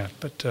getting at,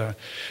 but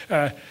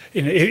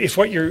if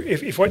what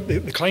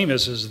the claim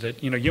is that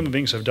human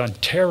beings have done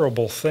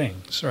terrible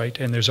things, right,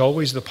 and there's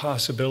always the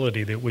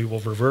possibility that we will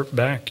revert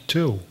back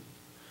to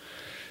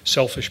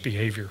selfish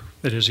behavior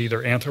that is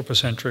either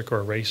anthropocentric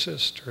or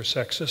racist or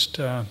sexist.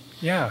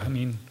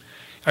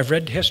 I've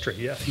read history.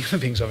 Yeah, human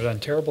beings have done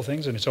terrible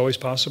things, and it's always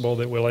possible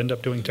that we'll end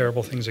up doing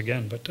terrible things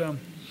again. But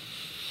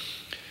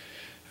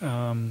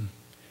I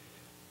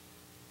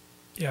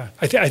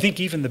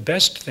think even the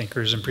best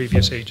thinkers in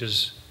previous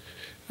ages,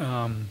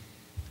 and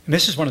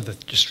this is one of the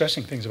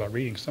distressing things about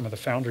reading some of the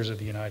founders of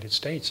the United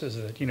States, is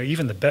that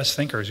even the best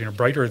thinkers,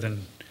 brighter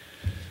than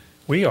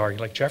we are,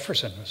 like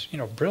Jefferson was,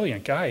 a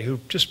brilliant guy who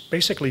just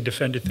basically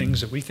defended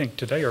things that we think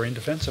today are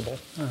indefensible.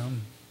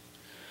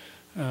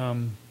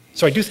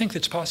 So I do think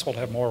it's possible to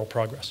have moral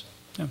progress.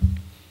 Yeah.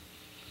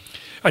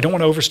 I don't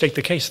want to overstate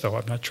the case, though.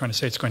 I'm not trying to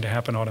say it's going to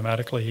happen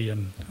automatically,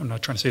 and I'm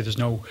not trying to say there's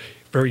no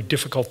very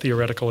difficult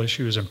theoretical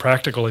issues and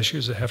practical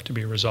issues that have to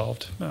be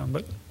resolved.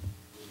 Well,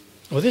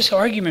 this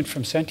argument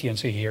from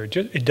sentiency here,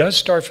 it does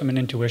start from an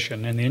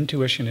intuition, and the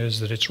intuition is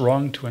that it's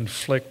wrong to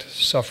inflict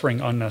suffering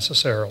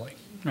unnecessarily,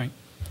 right?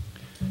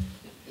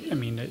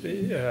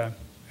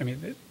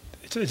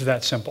 It's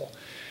that simple.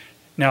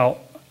 Now,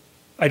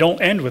 I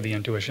don't end with the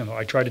intuition, though.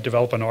 I try to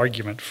develop an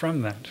argument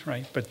from that,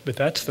 right? But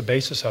that's the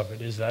basis of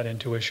it, is that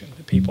intuition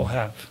that people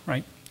have,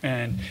 right?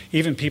 And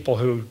even people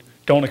who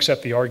don't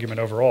accept the argument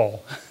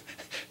overall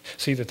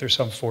see that there's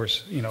some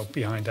force,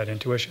 behind that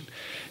intuition.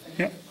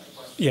 Yeah.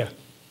 Yeah. If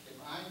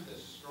I'm the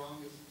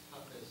strongest,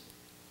 toughest,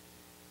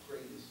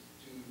 greatest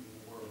dude in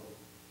the world,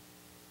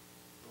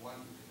 the one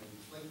who can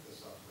inflict the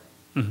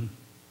suffering,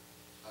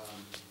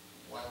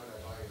 why would I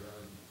buy your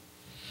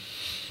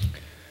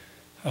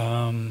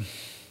argument?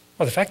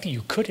 Well, the fact that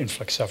you could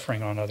inflict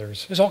suffering on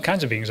others, there's all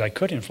kinds of beings I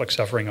could inflict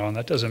suffering on.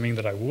 That doesn't mean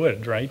that I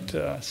would, right?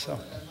 Yeah. Why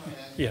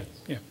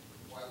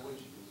would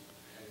you?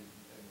 And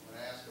when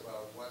I ask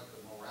about what the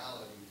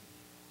morality,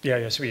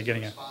 I see what you're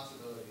getting at.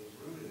 Responsibility is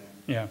rooted in.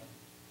 Yeah.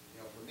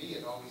 For me,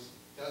 it always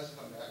does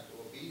come back to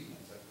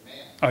obedience, a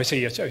command. Oh, I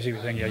see what you're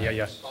saying.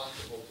 Yeah.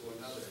 Responsible to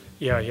another.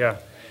 Yeah. And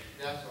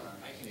that's what I'm.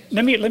 I can answer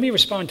Let me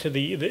respond to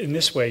in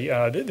this way.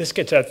 This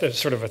gets at the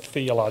sort of a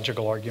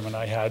theological argument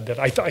I had that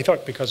I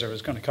thought because I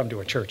was going to come to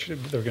a church,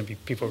 there were going to be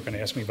people who were going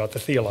to ask me about the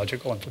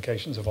theological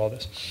implications of all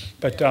this.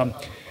 But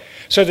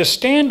so the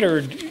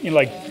standard,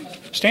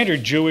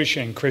 standard Jewish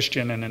and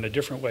Christian, and in a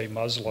different way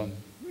Muslim,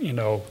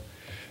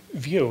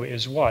 view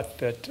is what?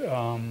 That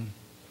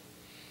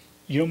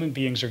human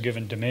beings are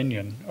given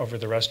dominion over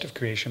the rest of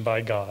creation by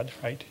God,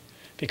 right?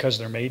 Because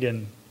they're made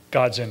in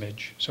God's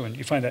image. So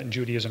you find that in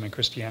Judaism and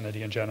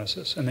Christianity and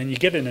Genesis. And then you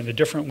get it in a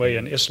different way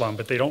in Islam,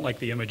 but they don't like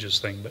the images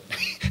thing. But,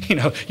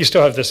 you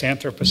still have this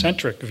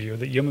anthropocentric view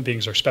that human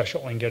beings are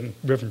special and getting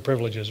given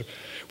privileges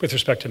with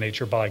respect to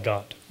nature by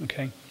God,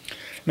 okay?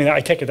 I mean,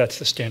 I take it that's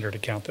the standard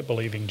account that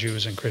believing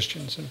Jews and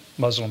Christians and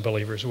Muslim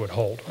believers would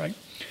hold, right?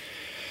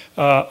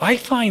 I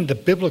find the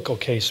biblical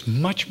case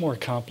much more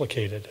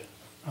complicated.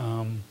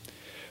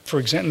 For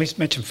example, let me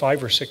mention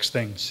 5 or 6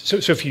 things.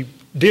 So if you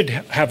did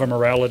have a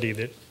morality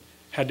that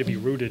had to be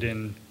rooted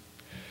in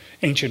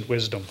ancient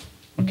wisdom,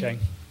 okay,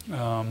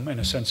 and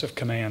a sense of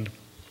command,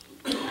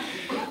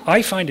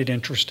 I find it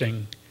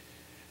interesting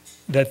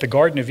that the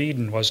Garden of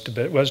Eden was to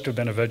have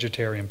been a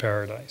vegetarian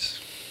paradise.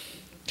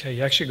 Okay,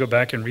 you actually go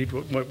back and read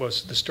what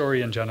was the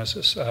story in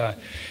Genesis. It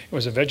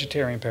was a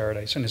vegetarian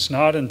paradise, and it's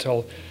not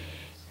until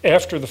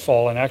after the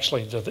fall, and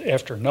actually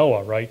after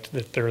Noah, right,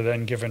 that they're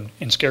then given,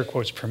 in scare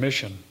quotes,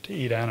 permission to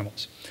eat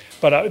animals.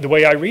 But the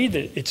way I read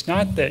it, it's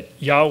not that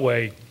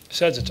Yahweh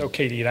says it's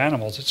okay to eat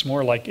animals. It's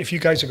more like, if you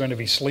guys are going to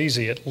be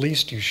sleazy, at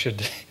least you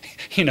should,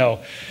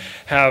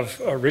 have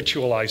a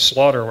ritualized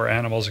slaughter where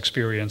animals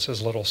experience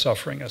as little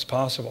suffering as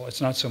possible.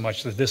 It's not so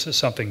much that this is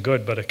something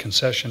good, but a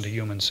concession to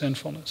human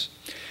sinfulness.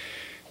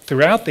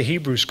 Throughout the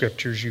Hebrew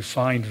scriptures, you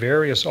find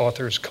various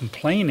authors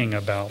complaining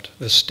about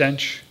the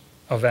stench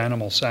of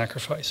animal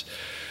sacrifice.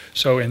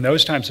 So in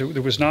those times,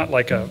 there was not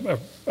like a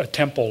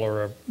temple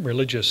or a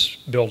religious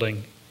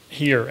building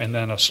here and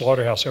then a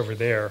slaughterhouse over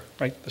there,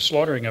 right? The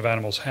slaughtering of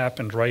animals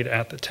happened right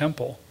at the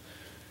temple.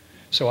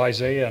 So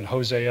Isaiah and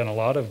Hosea and a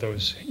lot of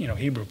those,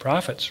 Hebrew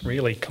prophets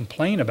really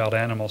complain about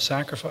animal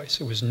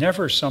sacrifice. It was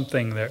never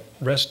something that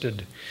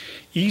rested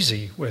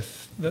easy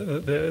with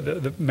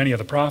the many of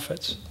the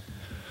prophets.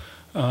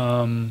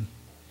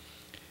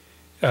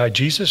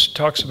 Jesus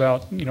talks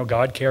about,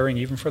 God caring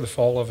even for the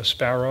fall of a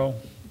sparrow.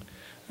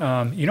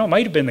 It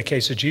might have been the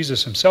case that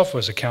Jesus himself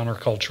was a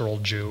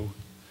countercultural Jew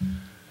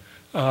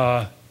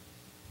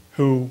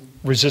who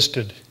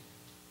resisted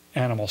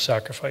animal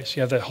sacrifice.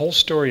 You have that whole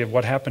story of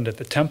what happened at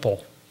the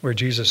temple, where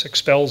Jesus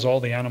expels all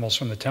the animals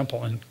from the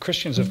temple. And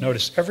Christians have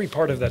noticed every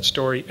part of that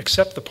story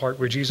except the part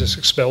where Jesus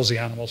expels the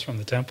animals from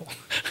the temple.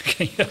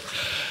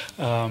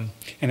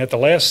 And at the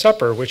Last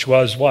Supper, which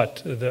was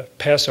what? The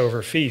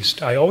Passover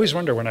feast. I always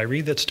wonder when I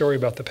read that story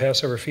about the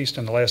Passover feast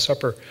and the Last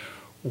Supper,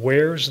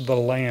 where's the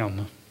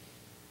lamb?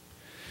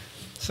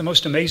 It's the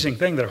most amazing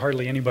thing that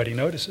hardly anybody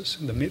notices.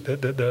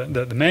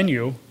 The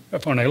menu,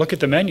 when I look at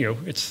the menu,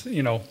 it's,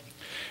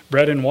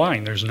 bread and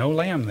wine. There's no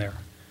lamb there.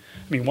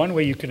 I mean, one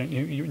way you can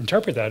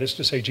interpret that is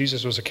to say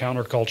Jesus was a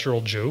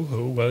countercultural Jew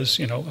who was,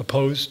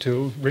 opposed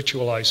to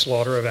ritualized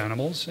slaughter of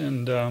animals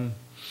and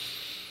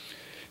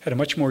had a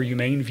much more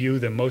humane view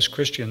than most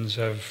Christians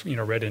have,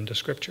 read into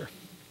Scripture.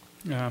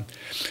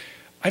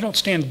 I don't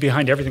stand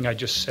behind everything I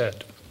just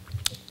said,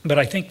 but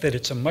I think that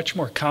it's a much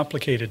more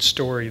complicated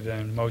story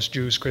than most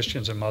Jews,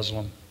 Christians, and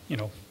Muslim,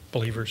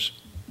 believers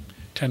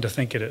tend to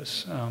think it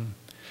is.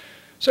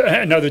 So,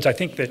 in other words, I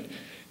think that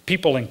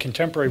people in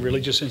contemporary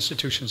religious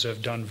institutions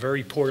have done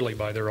very poorly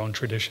by their own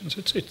traditions.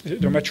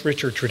 They're much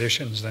richer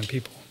traditions than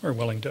people are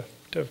willing to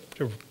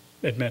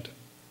admit.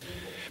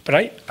 But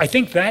I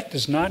think that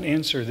does not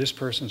answer this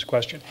person's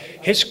question.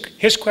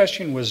 His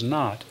question was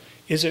not,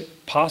 is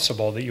it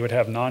possible that you would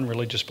have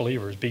non-religious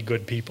believers be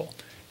good people?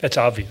 That's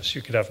obvious.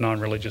 You could have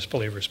non-religious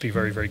believers be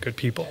very, very good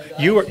people.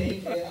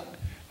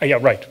 Yeah,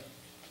 right.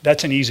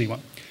 That's an easy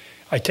one.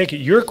 I take it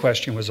your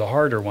question was a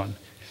harder one.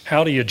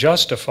 How do you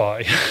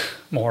justify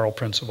moral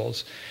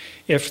principles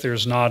if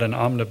there's not an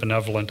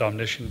omnibenevolent,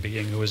 omniscient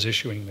being who is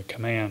issuing the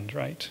command,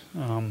 right?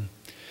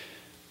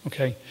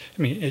 Okay,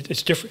 I mean,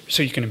 it's different.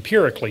 So you can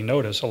empirically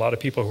notice a lot of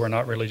people who are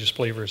not religious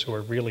believers who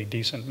are really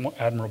decent,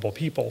 admirable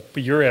people.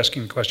 But you're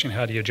asking the question,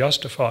 how do you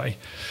justify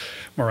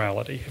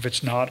morality if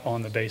it's not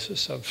on the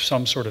basis of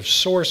some sort of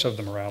source of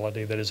the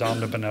morality that is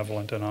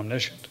omnibenevolent and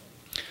omniscient?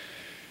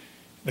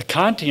 The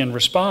Kantian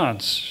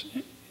response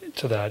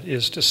to that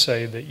is to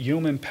say that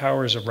human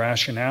powers of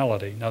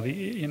rationality. Now,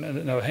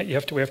 we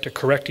have to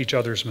correct each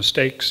other's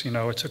mistakes.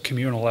 It's a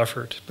communal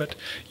effort. But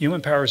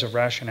human powers of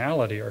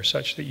rationality are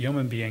such that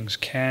human beings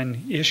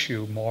can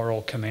issue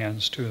moral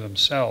commands to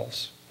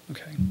themselves.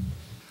 Okay.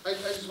 I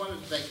just wanted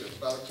to thank you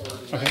about a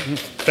quarter. Okay.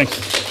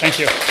 Thank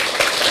you.